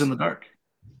to charge in the dark.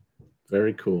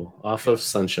 Very cool. Off of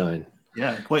sunshine.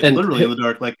 Yeah, quite literally in the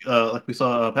dark. Like we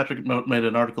saw, Patrick made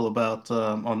an article about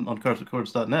on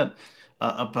carswithcords.net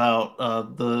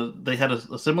about they had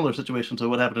a similar situation to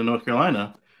what happened in North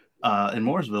Carolina in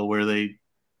Mooresville, where they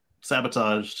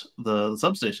sabotaged the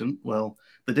substation. Well,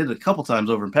 they did it a couple times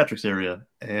over in Patrick's area,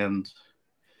 and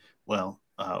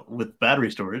with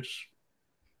battery storage,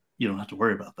 you don't have to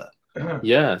worry about that.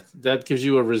 Yeah, that gives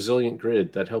you a resilient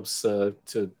grid. That helps a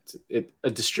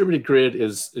distributed grid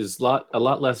is a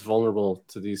lot less vulnerable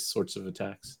to these sorts of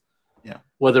attacks. Yeah,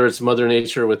 whether it's Mother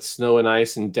Nature with snow and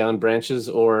ice and down branches,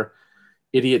 or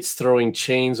idiots throwing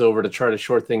chains over to try to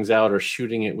short things out, or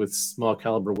shooting it with small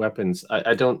caliber weapons.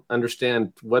 I don't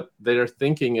understand what they're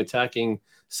thinking attacking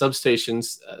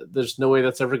substations. There's no way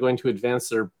that's ever going to advance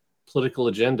their political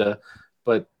agenda.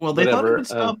 But they thought it would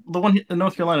stop the one in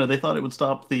North Carolina. They thought it would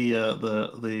stop the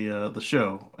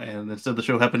show, and instead the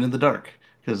show happened in the dark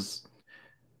because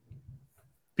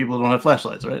people don't have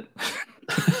flashlights, right?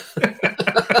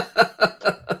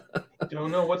 Don't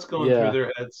know what's going through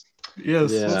their heads.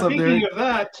 Yes. Yeah. Speaking of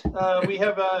that, we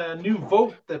have a new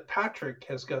vote that Patrick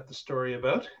has got the story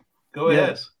about. Go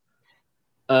ahead.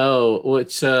 Oh,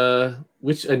 which a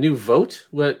new vote?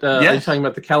 What are you talking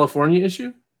about? The California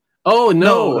issue? Oh,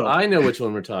 no, I know which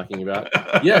one we're talking about.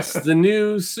 Yes, the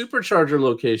new supercharger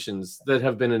locations that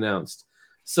have been announced.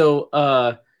 So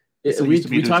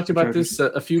we talked about this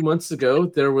a few months ago.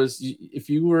 There was,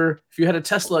 if you had a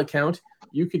Tesla account,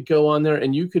 you could go on there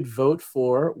and you could vote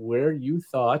for where you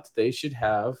thought they should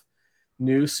have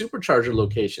new supercharger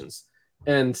locations.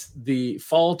 And the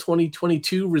fall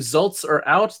 2022 results are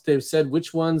out. They've said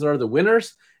which ones are the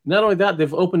winners. Not only that,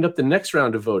 they've opened up the next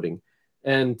round of voting.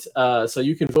 And so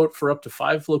you can vote for up to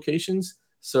 5 locations.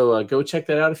 So go check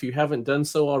that out if you haven't done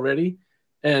so already.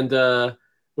 And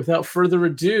without further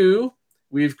ado,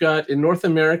 we've got in North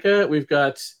America, we've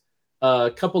got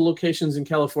a couple locations in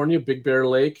California, Big Bear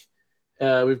Lake.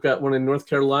 We've got one in North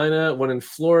Carolina, one in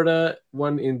Florida,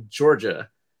 one in Georgia.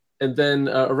 And then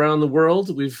around the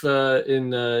world, we've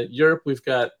in Europe, we've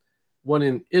got one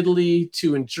in Italy,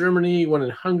 2 in Germany, 1 in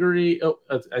Hungary. Oh,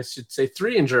 I should say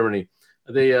 3 in Germany.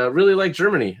 They really like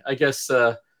Germany, I guess.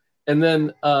 And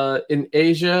then in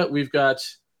Asia, we've got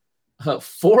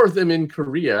 4 of them in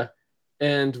Korea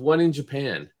and 1 in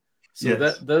Japan. So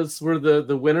those were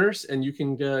the winners, and you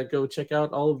can go check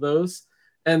out all of those.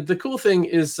 And the cool thing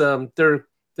is they're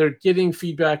getting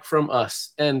feedback from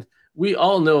us. And we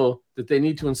all know that they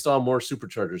need to install more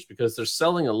superchargers because they're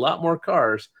selling a lot more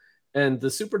cars. And the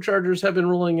superchargers have been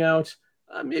rolling out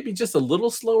maybe just a little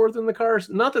slower than the cars.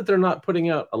 Not that they're not putting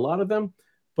out a lot of them,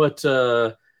 but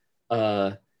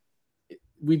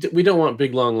we don't want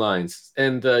big long lines,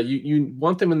 and you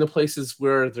want them in the places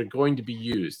where they're going to be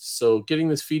used. So getting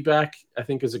this feedback, I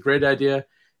think, is a great idea.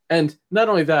 And not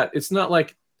only that, it's not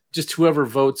like just whoever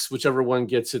votes, whichever one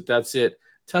gets it, that's it.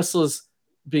 Tesla's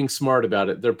being smart about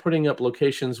it. They're putting up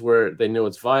locations where they know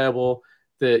it's viable.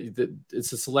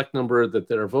 It's a select number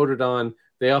that are voted on.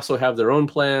 They also have their own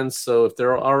plans. So if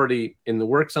they're already in the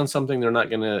works on something, they're not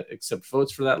going to accept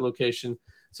votes for that location.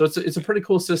 So it's a pretty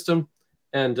cool system.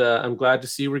 And I'm glad to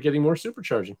see we're getting more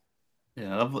supercharging.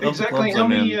 Yeah, exactly. How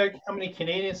many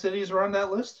Canadian cities are on that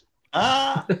list?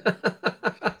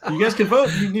 You guys can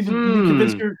vote. You need to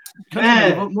convince your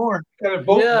country to vote more. Got to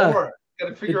vote more. Got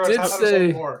to figure out how to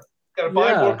vote more. Got to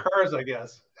buy more cars, I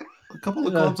guess. A couple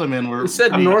of clubs I'm in were. It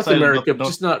said North America,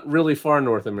 just not really far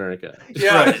North America.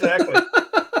 Yeah, exactly.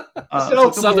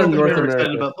 Southern North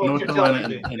America. About the North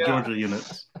Carolina and Georgia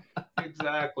units.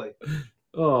 Exactly.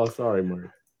 Oh, sorry,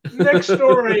 Mark. Next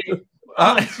story.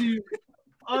 On to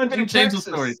change the Texas.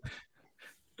 story.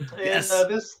 And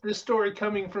this story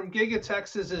coming from Giga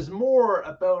Texas is more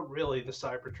about really the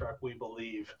Cybertruck, we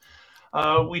believe.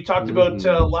 We talked about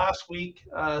last week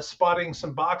spotting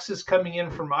some boxes coming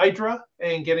in from Hydra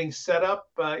and getting set up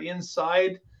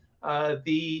inside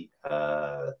the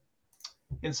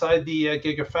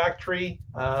Gigafactory.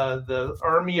 The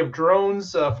army of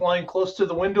drones flying close to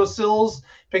the windowsills,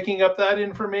 picking up that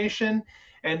information.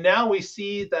 And now we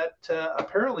see that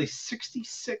apparently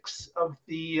 66 of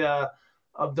the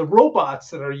of the robots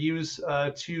that are used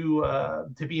to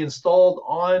be installed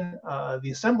on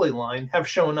the assembly line have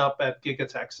shown up at Giga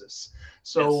Texas.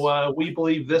 So we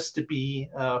believe this to be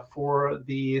for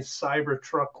the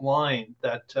Cybertruck line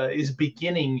that is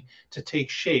beginning to take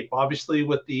shape. Obviously,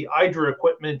 with the Hydra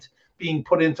equipment being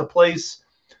put into place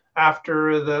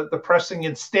after the pressing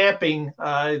and stamping,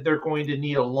 they're going to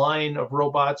need a line of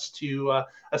robots to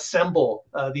assemble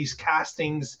these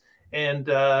castings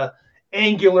and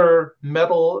angular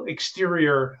metal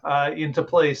exterior into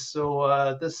place.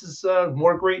 So this is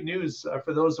more great news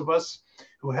for those of us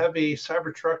who have a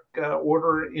Cybertruck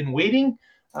order in waiting.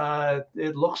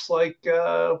 It looks like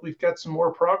we've got some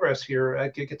more progress here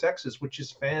at Giga Texas, which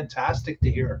is fantastic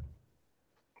to hear.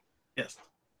 Yes.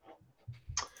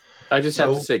 I just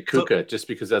have to say KUKA, just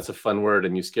because that's a fun word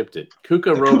and you skipped it.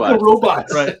 KUKA robots. KUKA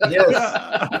robots, right?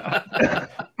 Yes.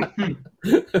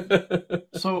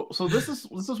 So this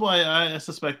is why I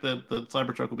suspect that the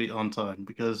Cybertruck will be on time,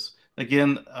 because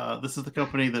again, this is the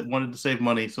company that wanted to save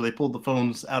money, so they pulled the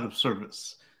phones out of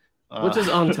service. What does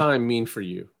on time mean for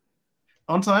you?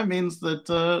 On time means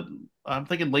that I'm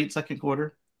thinking late second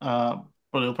quarter, but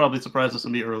it'll probably surprise us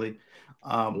and be early.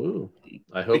 Ooh,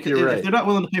 I hope you're right. If they're not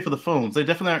willing to pay for the phones, they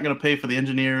definitely aren't going to pay for the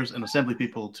engineers and assembly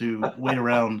people to wait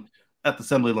around at the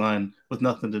assembly line with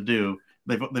nothing to do.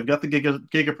 They've got the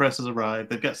Giga presses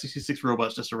arrived. They've got 66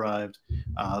 robots just arrived.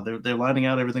 They're lining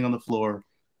out everything on the floor.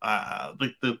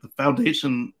 The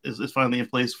foundation is finally in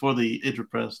place for the Hydra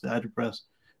press.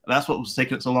 That's what was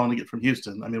taking it so long to get from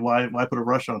Houston. I mean, why put a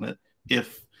rush on it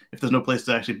if there's no place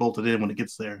to actually bolt it in when it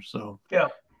gets there? So yeah.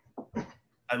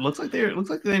 It looks like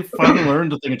they've finally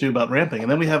learned a thing or two about ramping.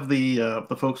 And then we have the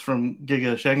folks from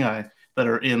Giga Shanghai that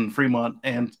are in Fremont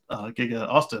and Giga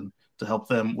Austin to help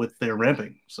them with their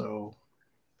ramping. So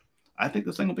I think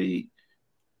this thing will be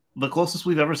the closest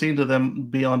we've ever seen to them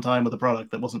be on time with a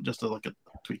product that wasn't just a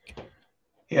tweak.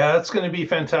 Yeah, it's going to be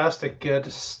fantastic to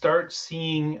start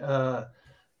seeing.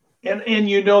 And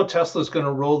Tesla's going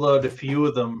to roll out a few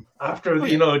of them after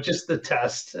just the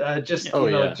test, just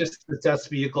the test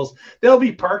vehicles. They'll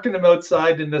be parking them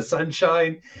outside in the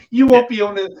sunshine. You won't be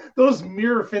able to, those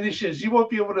mirror finishes, you won't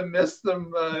be able to miss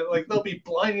them. They'll be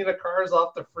blinding the cars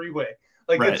off the freeway.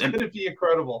 It's going to be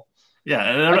incredible. Yeah,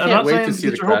 and I'm not saying to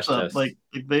get your hopes up. We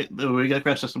got a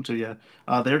crash system too. Yeah,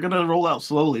 they're going to roll out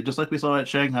slowly, just like we saw at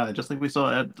Shanghai, just like we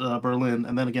saw at Berlin,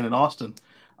 and then again in Austin.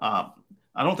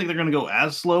 I don't think they're going to go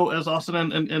as slow as Austin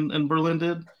and Berlin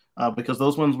did, because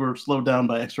those ones were slowed down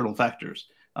by external factors.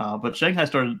 But Shanghai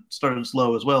started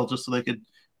slow as well, just so they could,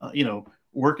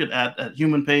 work it at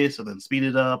human pace and then speed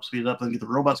it up, and get the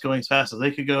robots going as fast as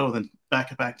they could go, and then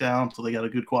back it back down so they got a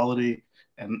good quality.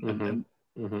 And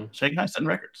Shanghai setting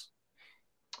records.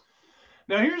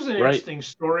 Now, here's an interesting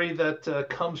story that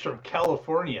comes from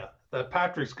California that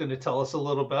Patrick's going to tell us a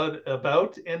little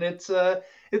about, and it's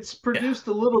produced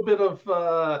a little bit of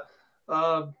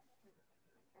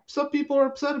some people are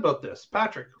upset about this.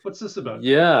 Patrick, what's this about?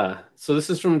 Yeah, so this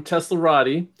is from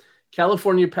Teslarati.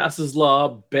 California passes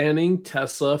law banning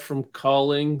Tesla from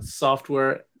calling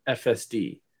software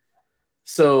FSD.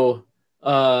 So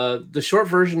the short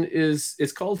version is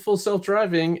it's called full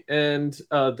self-driving, and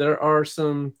there are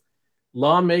some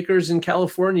lawmakers in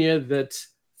California that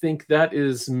think that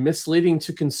is misleading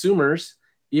to consumers,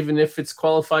 even if it's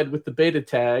qualified with the beta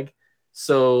tag.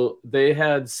 So they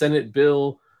had Senate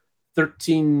Bill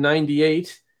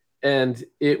 1398, and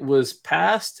it was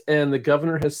passed, and the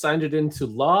governor has signed it into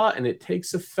law, and it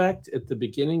takes effect at the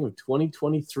beginning of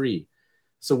 2023.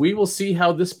 So we will see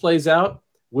how this plays out.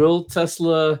 Will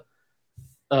Tesla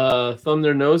thumb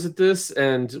their nose at this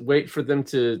and wait for them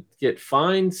to get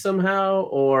fined somehow,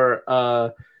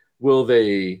 or will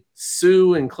they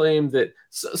sue and claim that?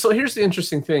 So here's the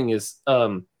interesting thing is,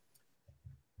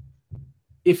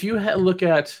 if you look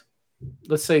at,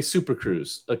 let's say, Super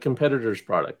Cruise, a competitor's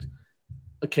product,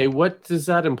 okay, what does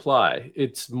that imply?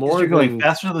 It's more you're going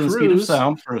faster than the speed of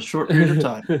sound for a short period of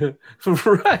time.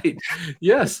 Right.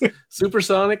 Yes.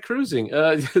 Supersonic cruising.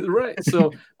 Right.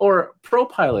 So, or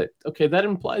ProPilot. Okay, that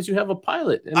implies you have a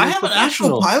pilot. I have an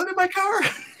actual pilot in my car.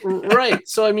 Right.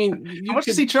 So, I mean, how much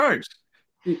does he charge?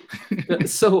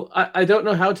 So I don't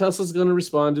know how Tesla's going to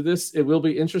respond to this. It will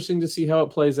be interesting to see how it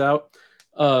plays out.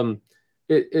 They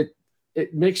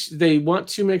want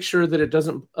to make sure that it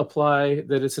doesn't apply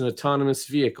that it's an autonomous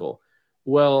vehicle.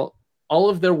 Well,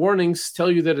 all of their warnings tell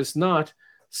you that it's not.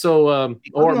 So,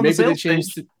 or maybe they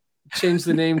change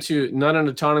the name to not an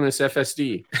autonomous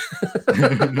FSD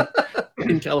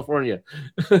in California.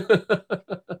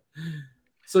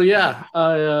 So yeah,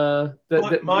 my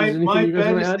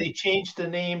bet is they changed the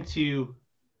name to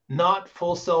not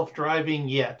full self-driving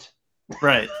yet.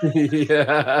 Right.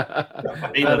 Yeah.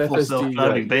 Beta, Not full FSD, self-driving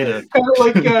right, beta. yes.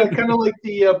 Kind of like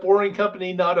the Boring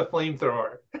Company, not a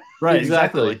flamethrower. Right, exactly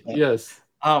Exactly. like that. Yes.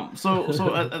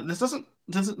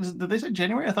 This did they say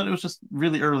January? I thought it was just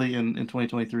really early in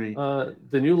 2023. The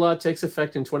new law takes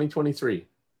effect in 2023.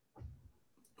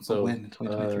 So when in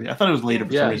 2023? I thought it was later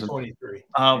for some reason. 2023.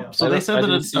 So they said that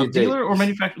a date. dealer or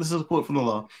manufacturer, this is a quote from the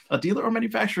law, a dealer or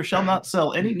manufacturer shall not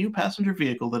sell any new passenger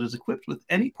vehicle that is equipped with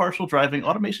any partial driving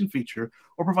automation feature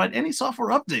or provide any software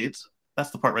updates. That's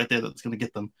the part right there that's going to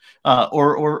get them.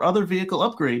 Or other vehicle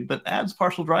upgrade that adds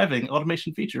partial driving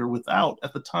automation feature without,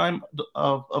 at the time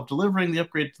of delivering the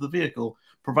upgrade to the vehicle,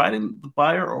 providing the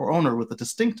buyer or owner with a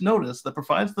distinct notice that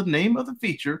provides the name of the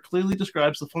feature, clearly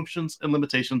describes the functions and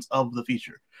limitations of the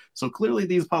feature. So clearly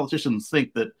these politicians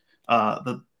think that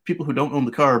the people who don't own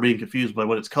the car are being confused by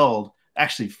what it's called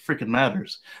actually freaking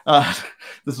matters.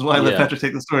 This is why I let Patrick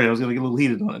take the story. I was going to get a little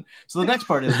heated on it. So the next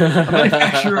part is a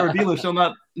manufacturer or dealer shall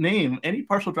not name any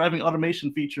partial driving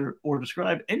automation feature or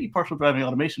describe any partial driving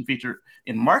automation feature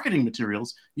in marketing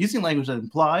materials using language that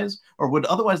implies or would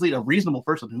otherwise lead a reasonable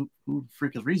person, who the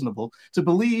freak is reasonable, to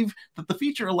believe that the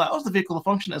feature allows the vehicle to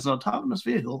function as an autonomous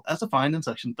vehicle as defined in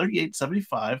section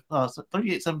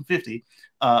 38750,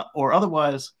 or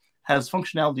otherwise has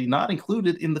functionality not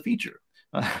included in the feature.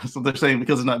 So they're saying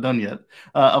because it's not done yet.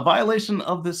 A violation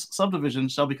of this subdivision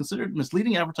shall be considered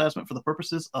misleading advertisement for the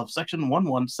purposes of section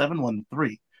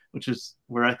 11713, which is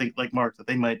where I think, like Mark, that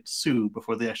they might sue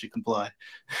before they actually comply.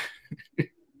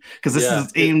 Because this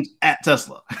is aimed at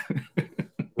Tesla.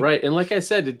 Right. And like I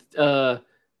said,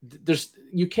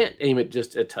 you can't aim it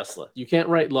just at Tesla. You can't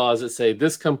write laws that say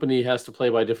this company has to play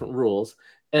by different rules.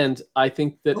 And I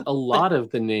think that a lot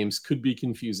of the names could be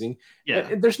confusing. Yeah.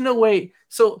 And there's no way.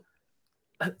 So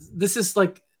this is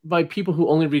like by people who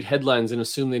only read headlines and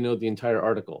assume they know the entire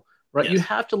article, right? Yes. You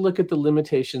have to look at the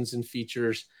limitations and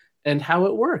features and how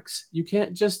it works. You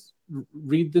can't just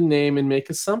read the name and make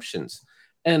assumptions.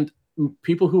 And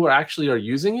people who actually are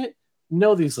using it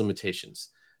know these limitations.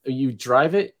 You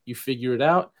drive it, you figure it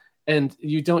out, and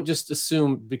you don't just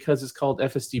assume because it's called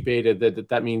FSD beta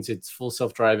that means it's full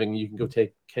self-driving. You can go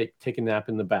take a nap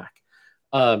in the back.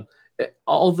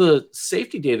 All the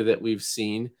safety data that we've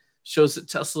seen shows that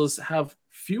Teslas have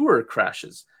fewer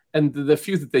crashes, and the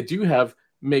few that they do have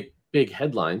make big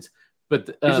headlines.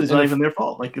 But it's not even their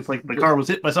fault. Like it's like the car was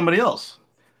hit by somebody else.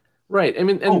 Right. I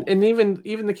mean, and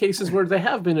even the cases where they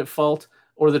have been at fault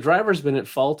or the driver's been at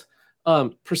fault,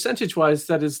 percentage-wise,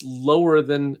 that is lower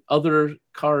than other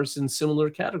cars in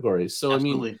similar categories. So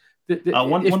absolutely. I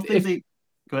mean,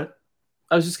 go ahead.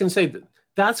 I was just going to say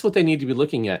that's what they need to be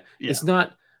looking at. Yeah. It's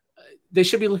not. They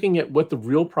should be looking at what the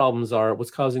real problems are,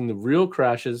 what's causing the real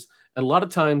crashes. And a lot of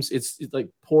times it's like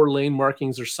poor lane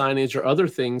markings or signage or other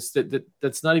things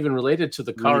that's not even related to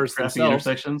the cars themselves.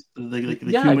 Intersections. The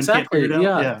yeah, exactly.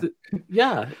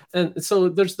 Yeah. And so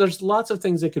there's lots of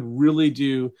things they could really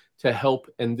do to help.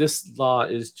 And this law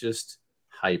is just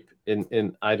hype.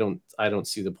 And I don't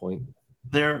see the point.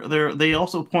 They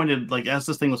also pointed, like, as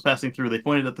this thing was passing through, they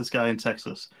pointed at this guy in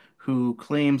Texas who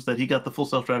claims that he got the full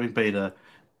self-driving beta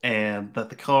and that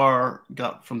the car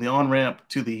got from the on-ramp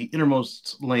to the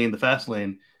innermost lane, the fast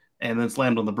lane, and then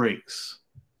slammed on the brakes.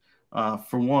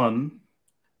 For one,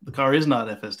 the car is not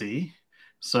FSD.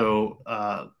 So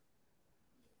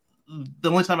the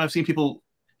only time I've seen people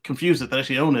confuse it that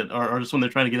actually own it are just when they're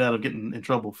trying to get out of getting in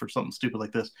trouble for something stupid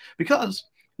like this. Because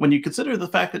when you consider the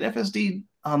fact that FSD,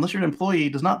 unless you're an employee,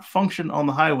 does not function on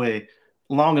the highway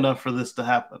long enough for this to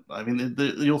happen. I mean,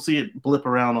 you'll see it blip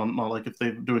around on like if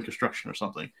they're doing construction or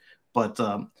something, but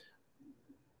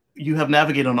you have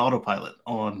Navigate on autopilot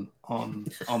on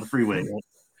the freeway,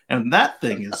 and that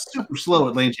thing is super slow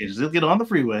at lane changes. It'll get on the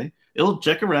freeway, it'll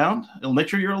check around, it'll make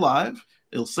sure you're alive,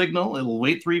 it'll signal, it'll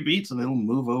wait 3 beats, and it'll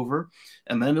move over,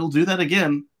 and then it'll do that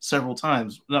again several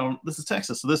times. Now, this is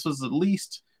Texas, so this was at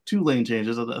least 2 lane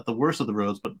changes at the worst of the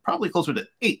roads, but probably closer to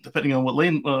 8, depending on what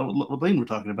lane we're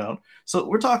talking about. So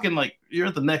we're talking like you're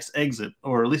at the next exit,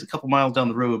 or at least a couple miles down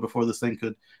the road before this thing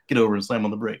could get over and slam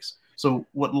on the brakes. So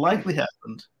what likely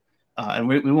happened, and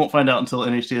we won't find out until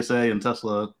NHTSA and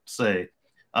Tesla say,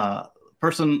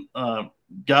 person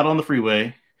got on the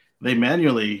freeway, they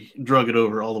manually drug it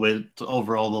over all the way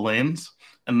over all the lanes,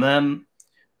 and then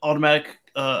automatic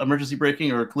emergency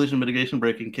braking or collision mitigation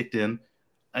braking kicked in.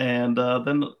 And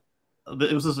then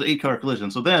it was just an 8-car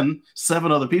collision. So then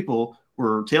 7 other people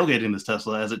were tailgating this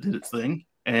Tesla as it did its thing,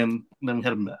 and then we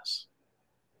had a mess.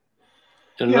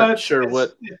 I'm not sure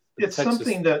what it's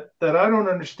something that I don't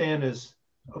understand is,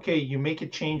 okay, you make a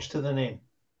change to the name.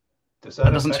 That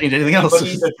doesn't change anything else.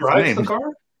 That drives the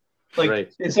car? Like,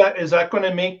 Right. is that going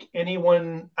to make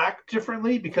anyone act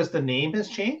differently because the name has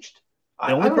changed?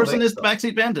 The only don't person think is so. the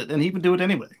backseat bandit, and he would do it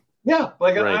anyway. Yeah,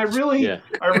 like Right. I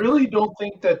really don't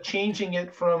think that changing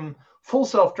it from full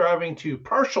self-driving to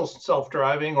partial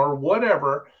self-driving or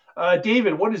whatever.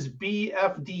 David, what does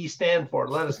BFD stand for?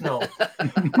 Let us know.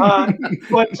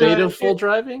 Beta full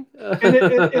driving.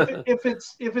 And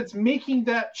if it's making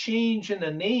that change in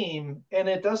a name and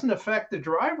it doesn't affect the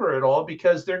driver at all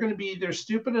because they're going to be either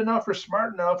stupid enough or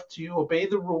smart enough to obey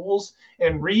the rules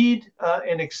and read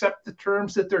and accept the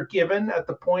terms that they're given at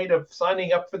the point of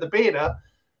signing up for the beta,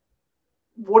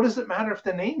 what does it matter if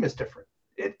the name is different?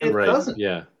 It Right. doesn't.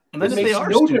 Yeah. And then It if makes they are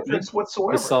no stupid, difference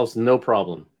whatsoever. It solves no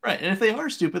problem. right? And if they are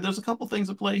stupid, there's a couple things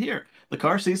at play here. The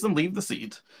car sees them leave the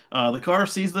seat. The car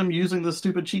sees them using the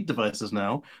stupid cheat devices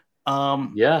now.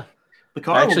 Yeah. The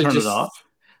car will Actually, turn just- it off.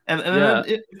 And Yeah. then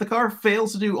if the car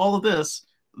fails to do all of this,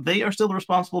 they are still the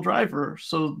responsible driver.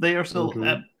 So they are still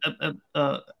Mhm.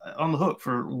 on the hook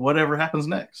for whatever happens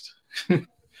next.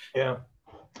 Yeah.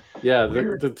 Yeah,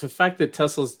 Weird. the fact that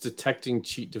Tesla's detecting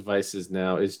cheat devices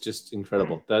now is just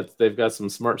incredible. That they've got some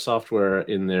smart software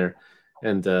in there,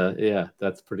 and yeah,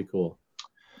 that's pretty cool.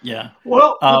 Yeah.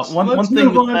 Well, one let's thing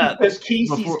move with on that, because Casey's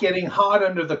before- getting hot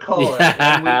under the collar.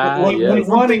 Yeah, and we yes.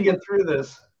 want to get through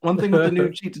this. One thing with the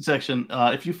new cheat detection,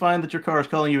 if you find that your car is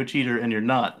calling you a cheater and you're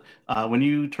not, when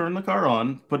you turn the car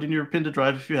on, put in your pin to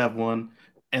drive if you have one,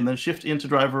 and then shift into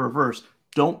drive or reverse,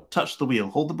 don't touch the wheel.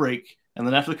 Hold the brake, and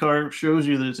then after the car shows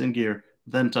you that it's in gear,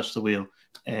 then touch the wheel,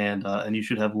 and you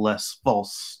should have less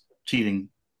false cheating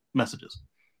messages.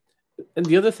 And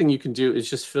the other thing you can do is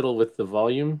just fiddle with the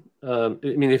volume. I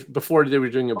mean, if before they were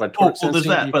doing it by torque Oh, there's sensing,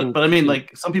 that, you but can I mean, do-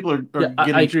 like some people are Yeah, I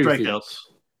getting agree with you. strikeouts.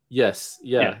 Yes,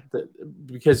 yeah.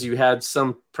 Because you had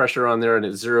some pressure on there and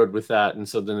it zeroed with that, and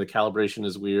so then the calibration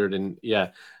is weird. And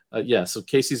yeah. So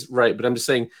Casey's right, but I'm just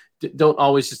saying, don't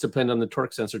always just depend on the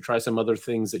torque sensor. Try some other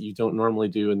things that you don't normally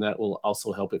do, and that will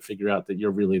also help it figure out that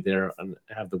you're really there and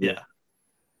have the wheel. Yeah.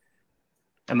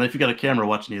 And then if you got a camera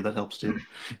watching you, that helps too.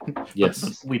 Yes.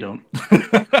 but we don't.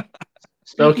 Okay,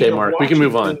 Speaking of Mark, we can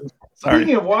move on. things- Sorry.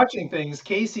 Speaking of watching things,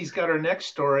 Casey's got our next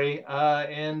story,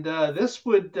 and this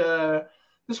would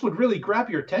really grab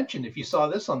your attention if you saw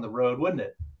this on the road, wouldn't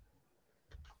it?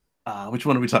 Which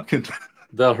one are we talking?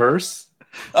 The hearse.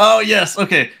 Oh yes,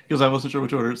 okay. Because I wasn't sure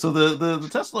which order. So the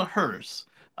Tesla hearse.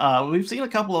 We've seen a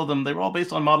couple of them. They were all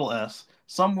based on Model S.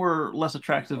 Some were less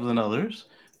attractive than others,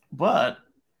 but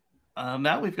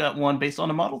now we've got one based on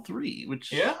a Model 3,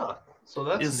 which Yeah, so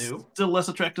that's is new. still less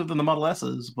attractive than the Model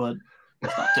S's, but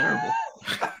it's not terrible.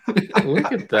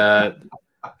 Look at that.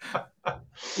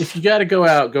 If you got to go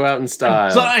out in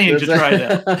style. dying to try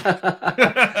that.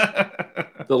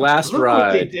 The last Look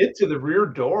what they ride. did to the rear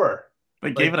door.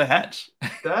 They gave it a hatch.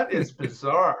 That is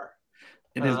bizarre.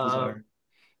 It is bizarre.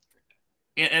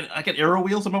 And I get arrow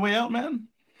wheels on my way out, man.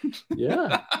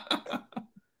 Yeah.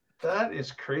 That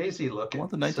is crazy looking. I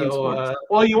want the 19 So,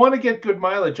 well, you want to get good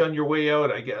mileage on your way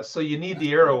out, I guess. So you need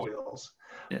the arrow wheels.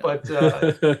 Yeah. But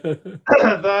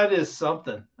that is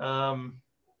something.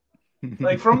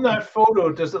 Like from that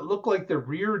photo, does it look like the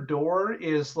rear door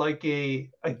is like a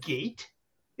gate?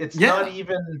 It's not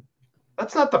even.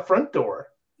 That's not the front door.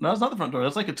 No, it's not the front door.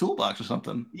 That's like a toolbox or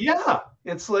something. Yeah,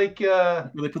 it's like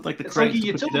Where they put like the it's like a crates to put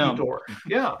you utility down. door.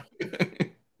 Yeah.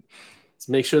 Let's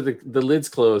make sure the lid's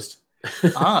closed.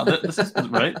 This is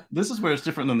right. This is where it's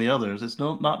different than the others. It's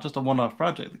not just a one-off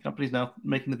project. The company's now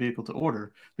making the vehicle to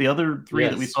order. The other three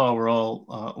that we Yes. saw were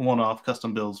all one-off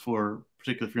custom builds for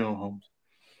particular funeral homes.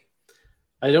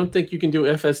 I don't think you can do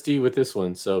FSD with this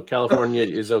one, so California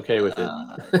is okay with it.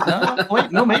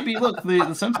 No, maybe. Look, the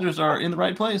sensors are in the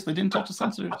right place. They didn't touch the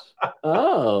sensors.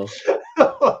 Oh.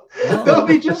 they'll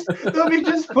be just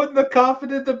putting the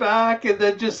coffin in the back and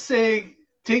then just saying,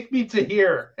 "Take me to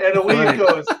here," and away it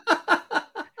goes.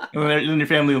 And then your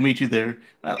family will meet you there.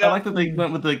 I like that they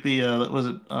went with like the was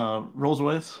it Rolls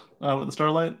Royce with the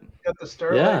Starlight? Got the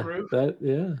Starlight Yeah, roof.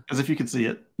 As if you could see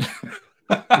it.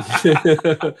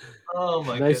 Oh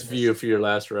my nice goodness. view for your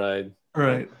last ride.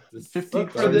 Right. Look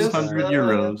for this, 5,200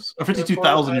 euros. Or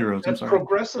 52,000 euros, I'm That's sorry.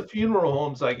 Progressive Funeral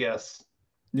Homes, I guess.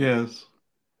 Yes.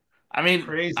 I mean,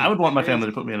 Crazy. I would want my Crazy. family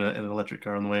to put me in an electric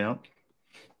car on the way out.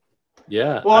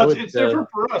 Yeah. Well, it's different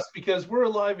for us because we're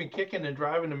alive and kicking and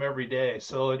driving them every day,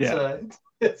 so it's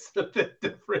it's a bit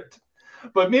different.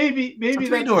 But maybe It's a that's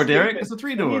three-door, Derek. statement. It's a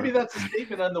three-door. Maybe that's a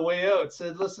statement on the way out. It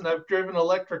said, "Listen, I've driven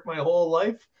electric my whole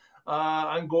life.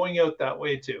 I'm going out that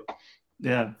way too."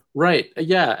 Yeah. Right.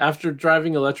 Yeah. After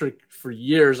driving electric for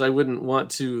years, I wouldn't want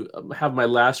to have my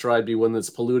last ride be one that's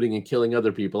polluting and killing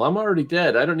other people. I'm already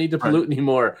dead. I don't need to Right. pollute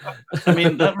anymore. I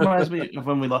mean, that reminds me of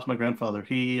when we lost my grandfather.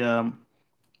 He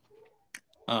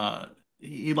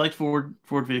liked Ford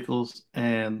vehicles,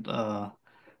 and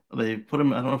they put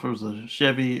him. I don't know if it was a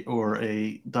Chevy or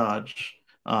a Dodge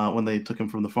when they took him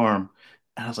from the farm.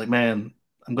 And I was like, man,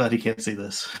 I'm glad he can't see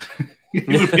this. He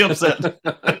would be upset.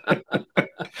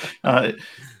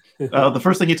 The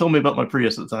first thing he told me about my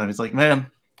Prius at the time, he's like, man,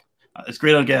 it's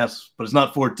great on gas, but it's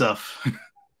not Ford tough.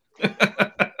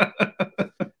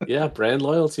 Yeah, brand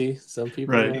loyalty. Some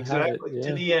people Right. Exactly. have it. Yeah.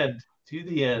 To the end. To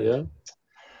the end. Yeah.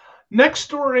 Next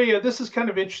story. This is kind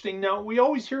of interesting. Now, we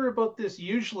always hear about this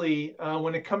usually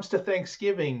when it comes to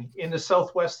Thanksgiving in the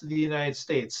southwest of the United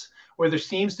States, where there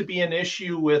seems to be an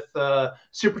issue with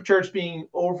supercharged being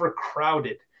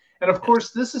overcrowded. And of course,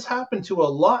 this has happened to a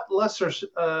lot lesser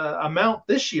amount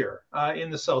this year in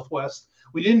the southwest.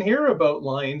 We didn't hear about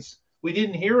lines. We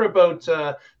didn't hear about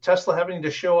Tesla having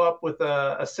to show up with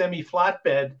a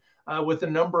semi-flatbed with a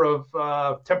number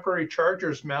of temporary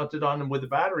chargers mounted on them with a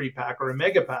battery pack or a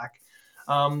mega pack.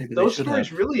 Those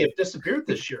stories really have disappeared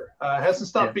this year. Hasn't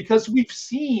stopped because we've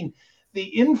seen the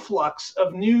influx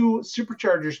of new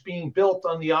superchargers being built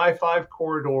on the I-5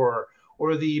 corridor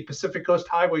or the Pacific Coast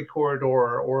Highway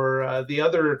corridor or the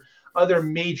other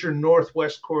major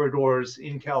northwest corridors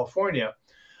in California.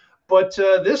 But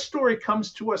this story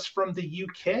comes to us from the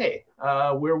UK,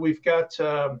 where we've got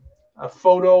a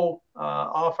photo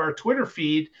off our Twitter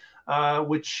feed,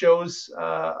 which shows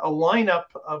a lineup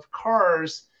of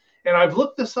cars. And I've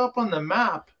looked this up on the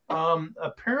map.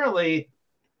 Apparently,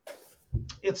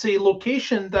 it's a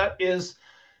location that is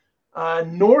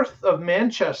north of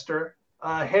Manchester,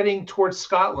 heading towards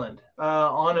Scotland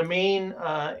on a main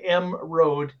M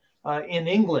road in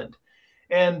England.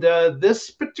 And this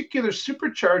particular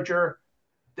supercharger,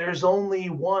 there's only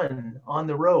one on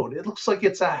the road. It looks like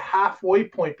it's a halfway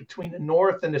point between the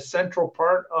north and the central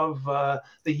part of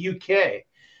the UK.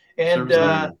 And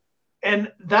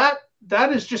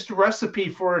that is just a recipe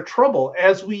for trouble,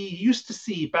 as we used to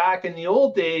see back in the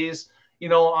old days,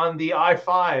 on the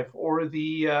I-5 or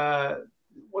the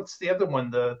what's the other one?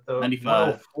 The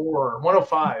 95.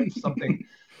 105, something.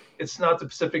 It's not the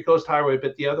Pacific Coast Highway,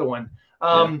 but the other one.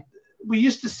 We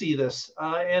used to see this,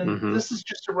 and this is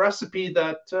just a recipe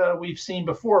that we've seen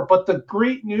before. But the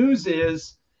great news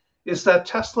is that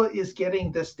Tesla is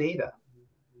getting this data.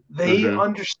 They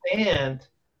understand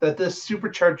that this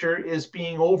supercharger is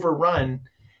being overrun,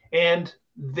 and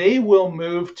they will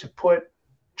move to put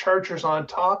chargers on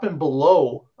top and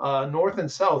below, north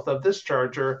and south of this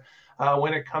charger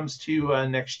when it comes to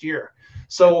next year.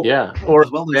 So or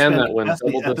expand that one,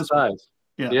 double the size.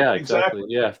 Yeah, exactly.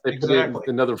 Yeah, if they put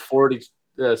another 40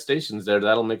 stations there,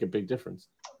 that'll make a big difference.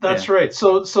 That's right.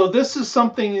 So this is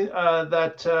something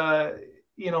that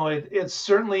it's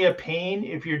certainly a pain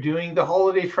if you're doing the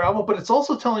holiday travel, but it's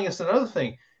also telling us another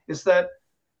thing, is that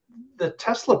the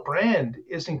Tesla brand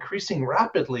is increasing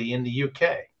rapidly in the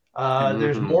UK.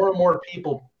 There's more and more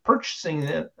people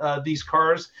purchasing these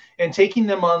cars and taking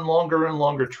them on longer and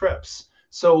longer trips.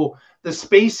 So the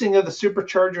spacing of the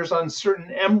superchargers on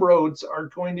certain M roads are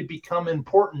going to become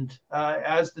important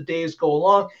as the days go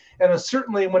along. And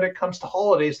certainly when it comes to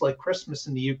holidays like Christmas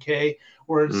in the UK,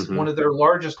 where it's one of their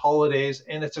largest holidays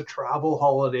and it's a travel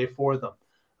holiday for them,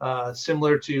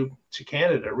 similar to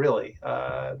Canada, really,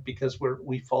 because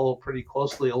we follow pretty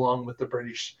closely along with the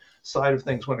British side of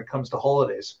things when it comes to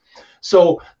holidays.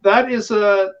 So that is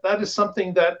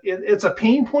something that it's a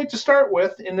pain point to start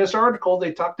with. In this article,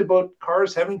 they talked about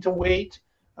cars having to wait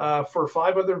for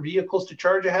 5 other vehicles to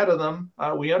charge ahead of them.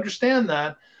 We understand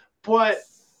that, but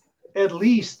at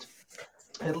least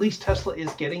Tesla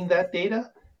is getting that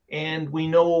data. And we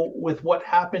know with what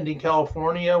happened in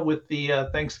California with the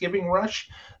Thanksgiving rush,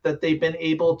 that they've been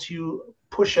able to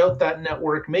push out that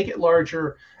network, make it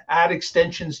larger, add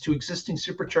extensions to existing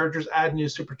superchargers, add new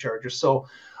superchargers. So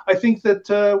I think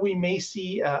that we may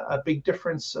see a big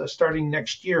difference starting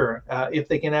next year if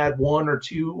they can add 1 or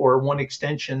 2 or 1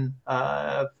 extension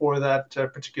for that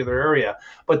particular area.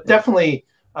 But definitely,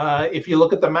 if you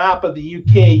look at the map of the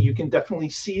UK, you can definitely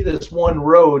see this one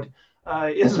road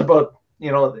is about,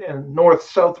 and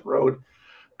north-south road,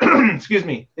 excuse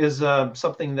me, is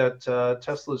something that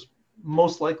Tesla's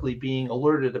most likely being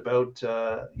alerted about,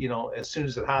 as soon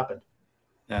as it happened.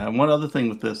 Yeah, and one other thing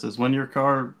with this is when your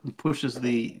car pushes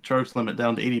the charge limit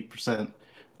down to 80%,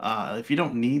 if you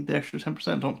don't need the extra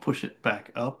 10%, don't push it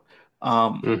back up.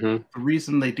 The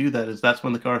reason they do that is that's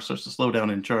when the car starts to slow down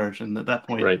in charge, and at that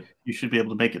point, you should be able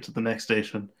to make it to the next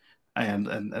station.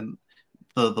 And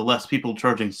the less people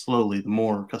charging slowly, the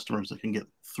more customers that can get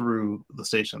through the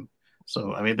station.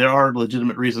 So, I mean, there are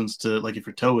legitimate reasons to, like, if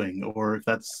you're towing or if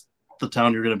that's the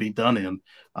town you're going to be done in,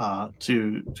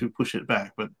 to push it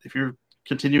back. But if you're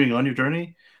continuing on your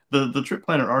journey, the trip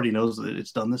planner already knows that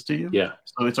it's done this to you. Yeah.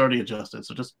 So it's already adjusted.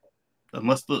 So just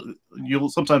unless you'll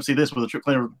sometimes see this where the trip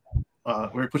planner,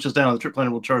 where it pushes down, the trip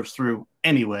planner will charge through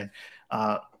anyway.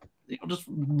 You'll just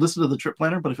listen to the trip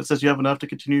planner. But if it says you have enough to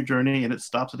continue your journey and it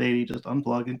stops at 80, just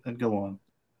unplug and go on.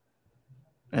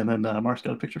 And then Mark's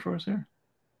got a picture for us here.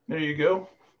 There you go.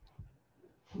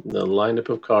 The lineup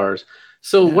of cars.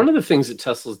 So one of the things that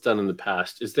Tesla's done in the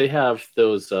past is they have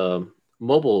those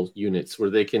mobile units where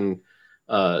they can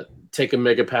take a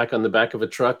mega pack on the back of a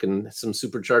truck and some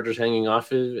superchargers hanging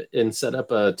off it and set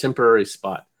up a temporary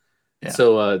spot. Yeah.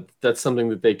 So that's something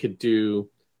that they could do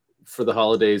for the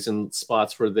holidays in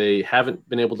spots where they haven't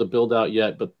been able to build out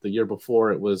yet, but the year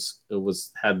before it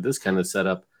had this kind of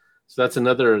setup. So that's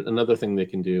another thing they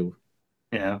can do.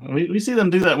 Yeah, we see them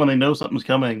do that when they know something's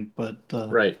coming, but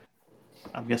right.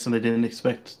 I'm guessing they didn't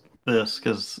expect this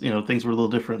because things were a little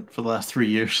different for the last 3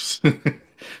 years.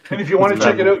 And if you want to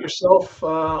check it out yourself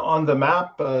on the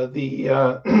map, the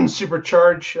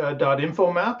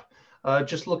supercharge.info map,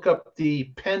 just look up the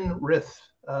Penrith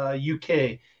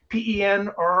UK,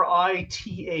 PENRITH,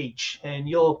 and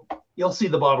you'll see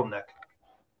the bottleneck.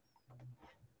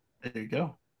 There you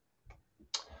go.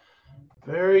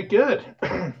 Very good.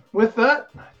 With that,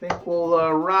 I think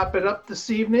we'll wrap it up this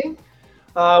evening.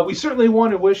 We certainly want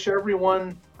to wish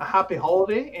everyone a happy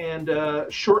holiday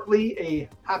and shortly a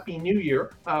happy new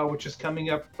year, which is coming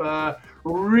up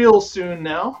real soon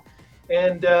now.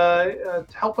 And to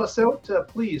help us out,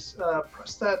 please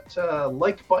press that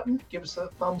like button, give us a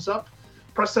thumbs up,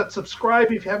 press that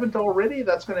subscribe if you haven't already.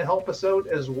 That's going to help us out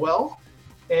as well.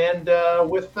 And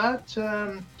with that,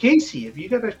 Casey, have you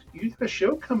got a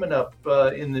show coming up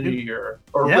in the new year,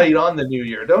 or right on the new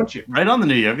year, don't you? Right on the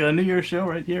new year. I've got a New Year show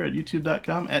right here at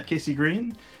youtube.com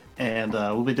 @CaseyGreen, and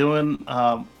we'll be doing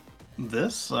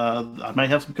this. I might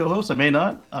have some co-hosts, I may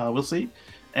not. We'll see.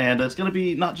 And it's going to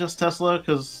be not just Tesla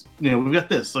because we've got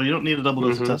this, so you don't need a double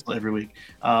dose of Tesla every week.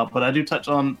 But I do touch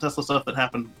on Tesla stuff that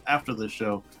happened after this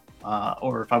show.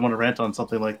 Or if I want to rant on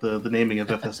something like the naming of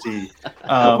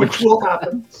FSD, which will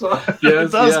happen. So yes,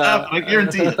 it does happen, I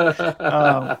guarantee it.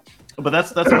 But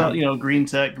that's about green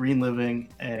tech, green living,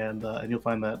 and you'll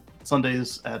find that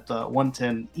Sundays at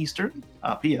 1:10 Eastern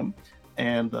p.m.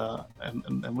 And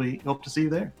we hope to see you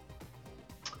there.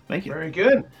 Thank you. Very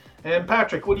good. And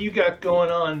Patrick, what do you got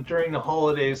going on during the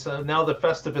holidays? Now the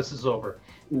Festivus is over.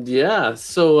 Yeah.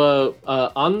 So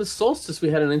on the solstice,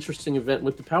 we had an interesting event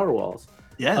with the Powerwalls.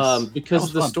 Yes,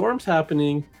 because the storm's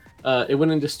happening, it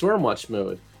went into storm watch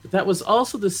mode. But that was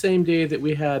also the same day that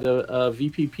we had a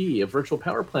VPP, a virtual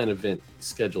power plant event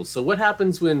scheduled. So what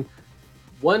happens when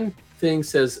one thing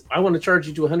says, I want to charge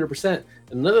you to 100%,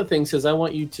 another thing says, I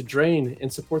want you to drain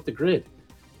and support the grid?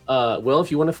 Well,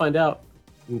 if you want to find out,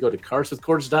 you can go to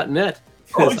carswithcords.net.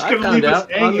 I found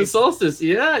out on the solstice.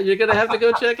 Yeah, you're going to have to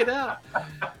go check it out.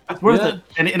 It's worth it.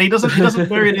 And he doesn't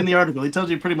bury it in the article. He tells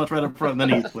you pretty much right up front, and then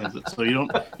he explains it. So you don't,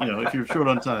 if you're short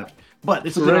on time. But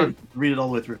it's a good article. Read it all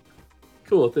the way through.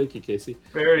 Cool. Thank you, Casey.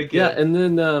 Very good. Yeah, and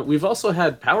then we've also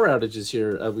had power outages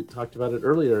here. We talked about it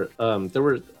earlier. There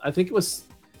were, I think it was,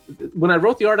 when I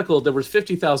wrote the article, there was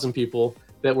 50,000 people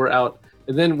that were out.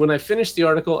 And then when I finished the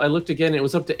article, I looked again, it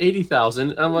was up to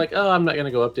 80,000. I'm like, oh, I'm not going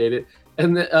to go update it.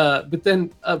 And but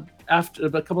then after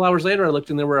a couple hours later, I looked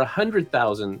and there were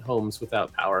 100,000 homes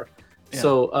without power. Yeah.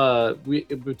 So we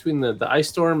between the ice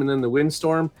storm and then the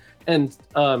windstorm, and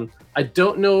I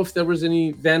don't know if there was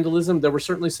any vandalism. There were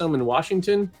certainly some in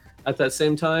Washington at that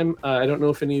same time. I don't know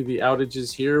if any of the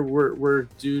outages here were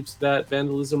due to that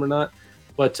vandalism or not.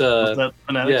 But was that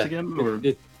Fanatics again? Or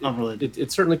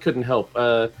it certainly couldn't help.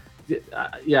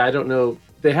 Yeah, I don't know.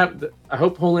 They have. I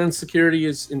hope Homeland Security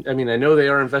is. I know they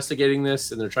are investigating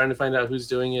this and they're trying to find out who's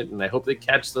doing it. And I hope they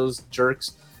catch those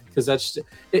jerks, because that's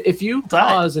if you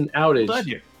cause an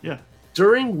outage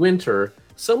during winter,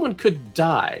 someone could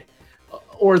die,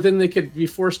 or then they could be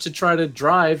forced to try to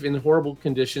drive in horrible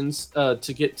conditions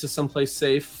to get to someplace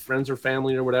safe, friends or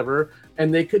family or whatever,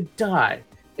 and they could die.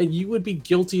 And you would be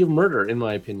guilty of murder, in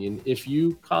my opinion, if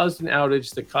you caused an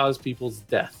outage that caused people's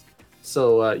death.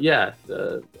 So,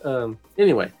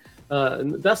 anyway,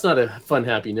 that's not a fun,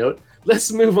 happy note.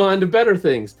 Let's move on to better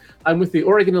things. I'm with the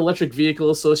Oregon Electric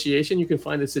Vehicle Association. You can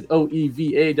find us at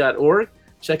oeva.org.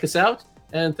 Check us out.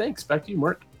 And thanks. Back to you,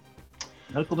 Mark.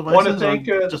 Medical devices. I want to thank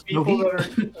people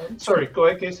that are... sorry, go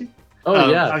ahead, Casey.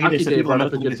 Oh, yeah. Hockey Day brought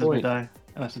up a good point.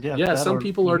 And I said, yeah. Yeah, some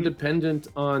people are dependent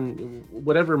on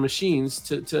whatever machines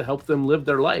to help them live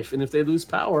their life. And if they lose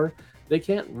power, they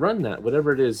can't run that,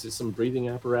 whatever it is, some breathing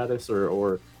apparatus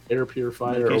or air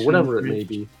purifier or whatever it may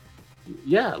be.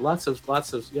 Yeah, lots of,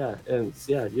 yeah. And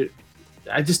yeah,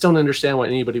 I just don't understand why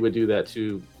anybody would do that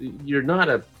to. You're not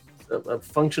a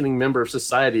functioning member of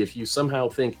society if you somehow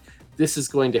think this is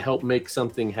going to help make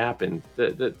something happen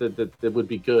that would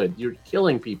be good. You're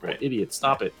killing people, right. Idiot.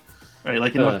 Stop it. Right,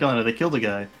 like in North Carolina, they killed a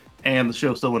guy, and the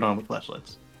show still went on with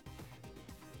flashlights.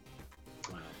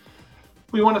 Wow.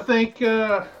 We want to thank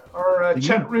our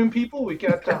chat room people. We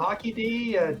got Hockey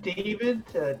Day, David,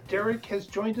 Derek has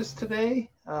joined us today.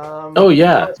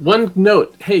 One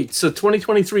note. Hey, so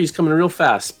 2023 is coming real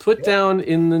fast. Put down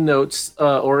in the notes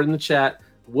or in the chat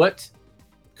what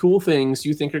cool things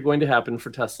you think are going to happen for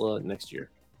Tesla next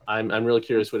year. I'm really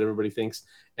curious what everybody thinks,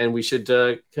 and we should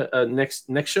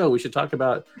next show we should talk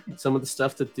about some of the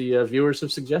stuff that the viewers have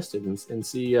suggested and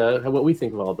see what we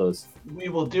think of all those. We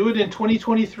will do it in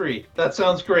 2023. That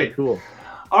sounds great. Cool.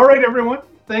 All right, everyone.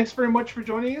 Thanks very much for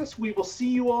joining us. We will see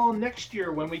you all next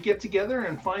year when we get together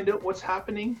and find out what's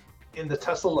happening in the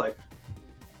Tesla life.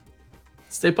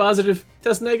 Stay positive.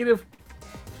 Test negative.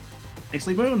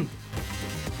 Paisley Moon.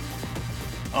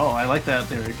 Oh, I like that,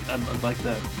 Derek. I like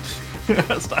that.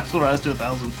 Stocks will rise to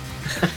 1,000.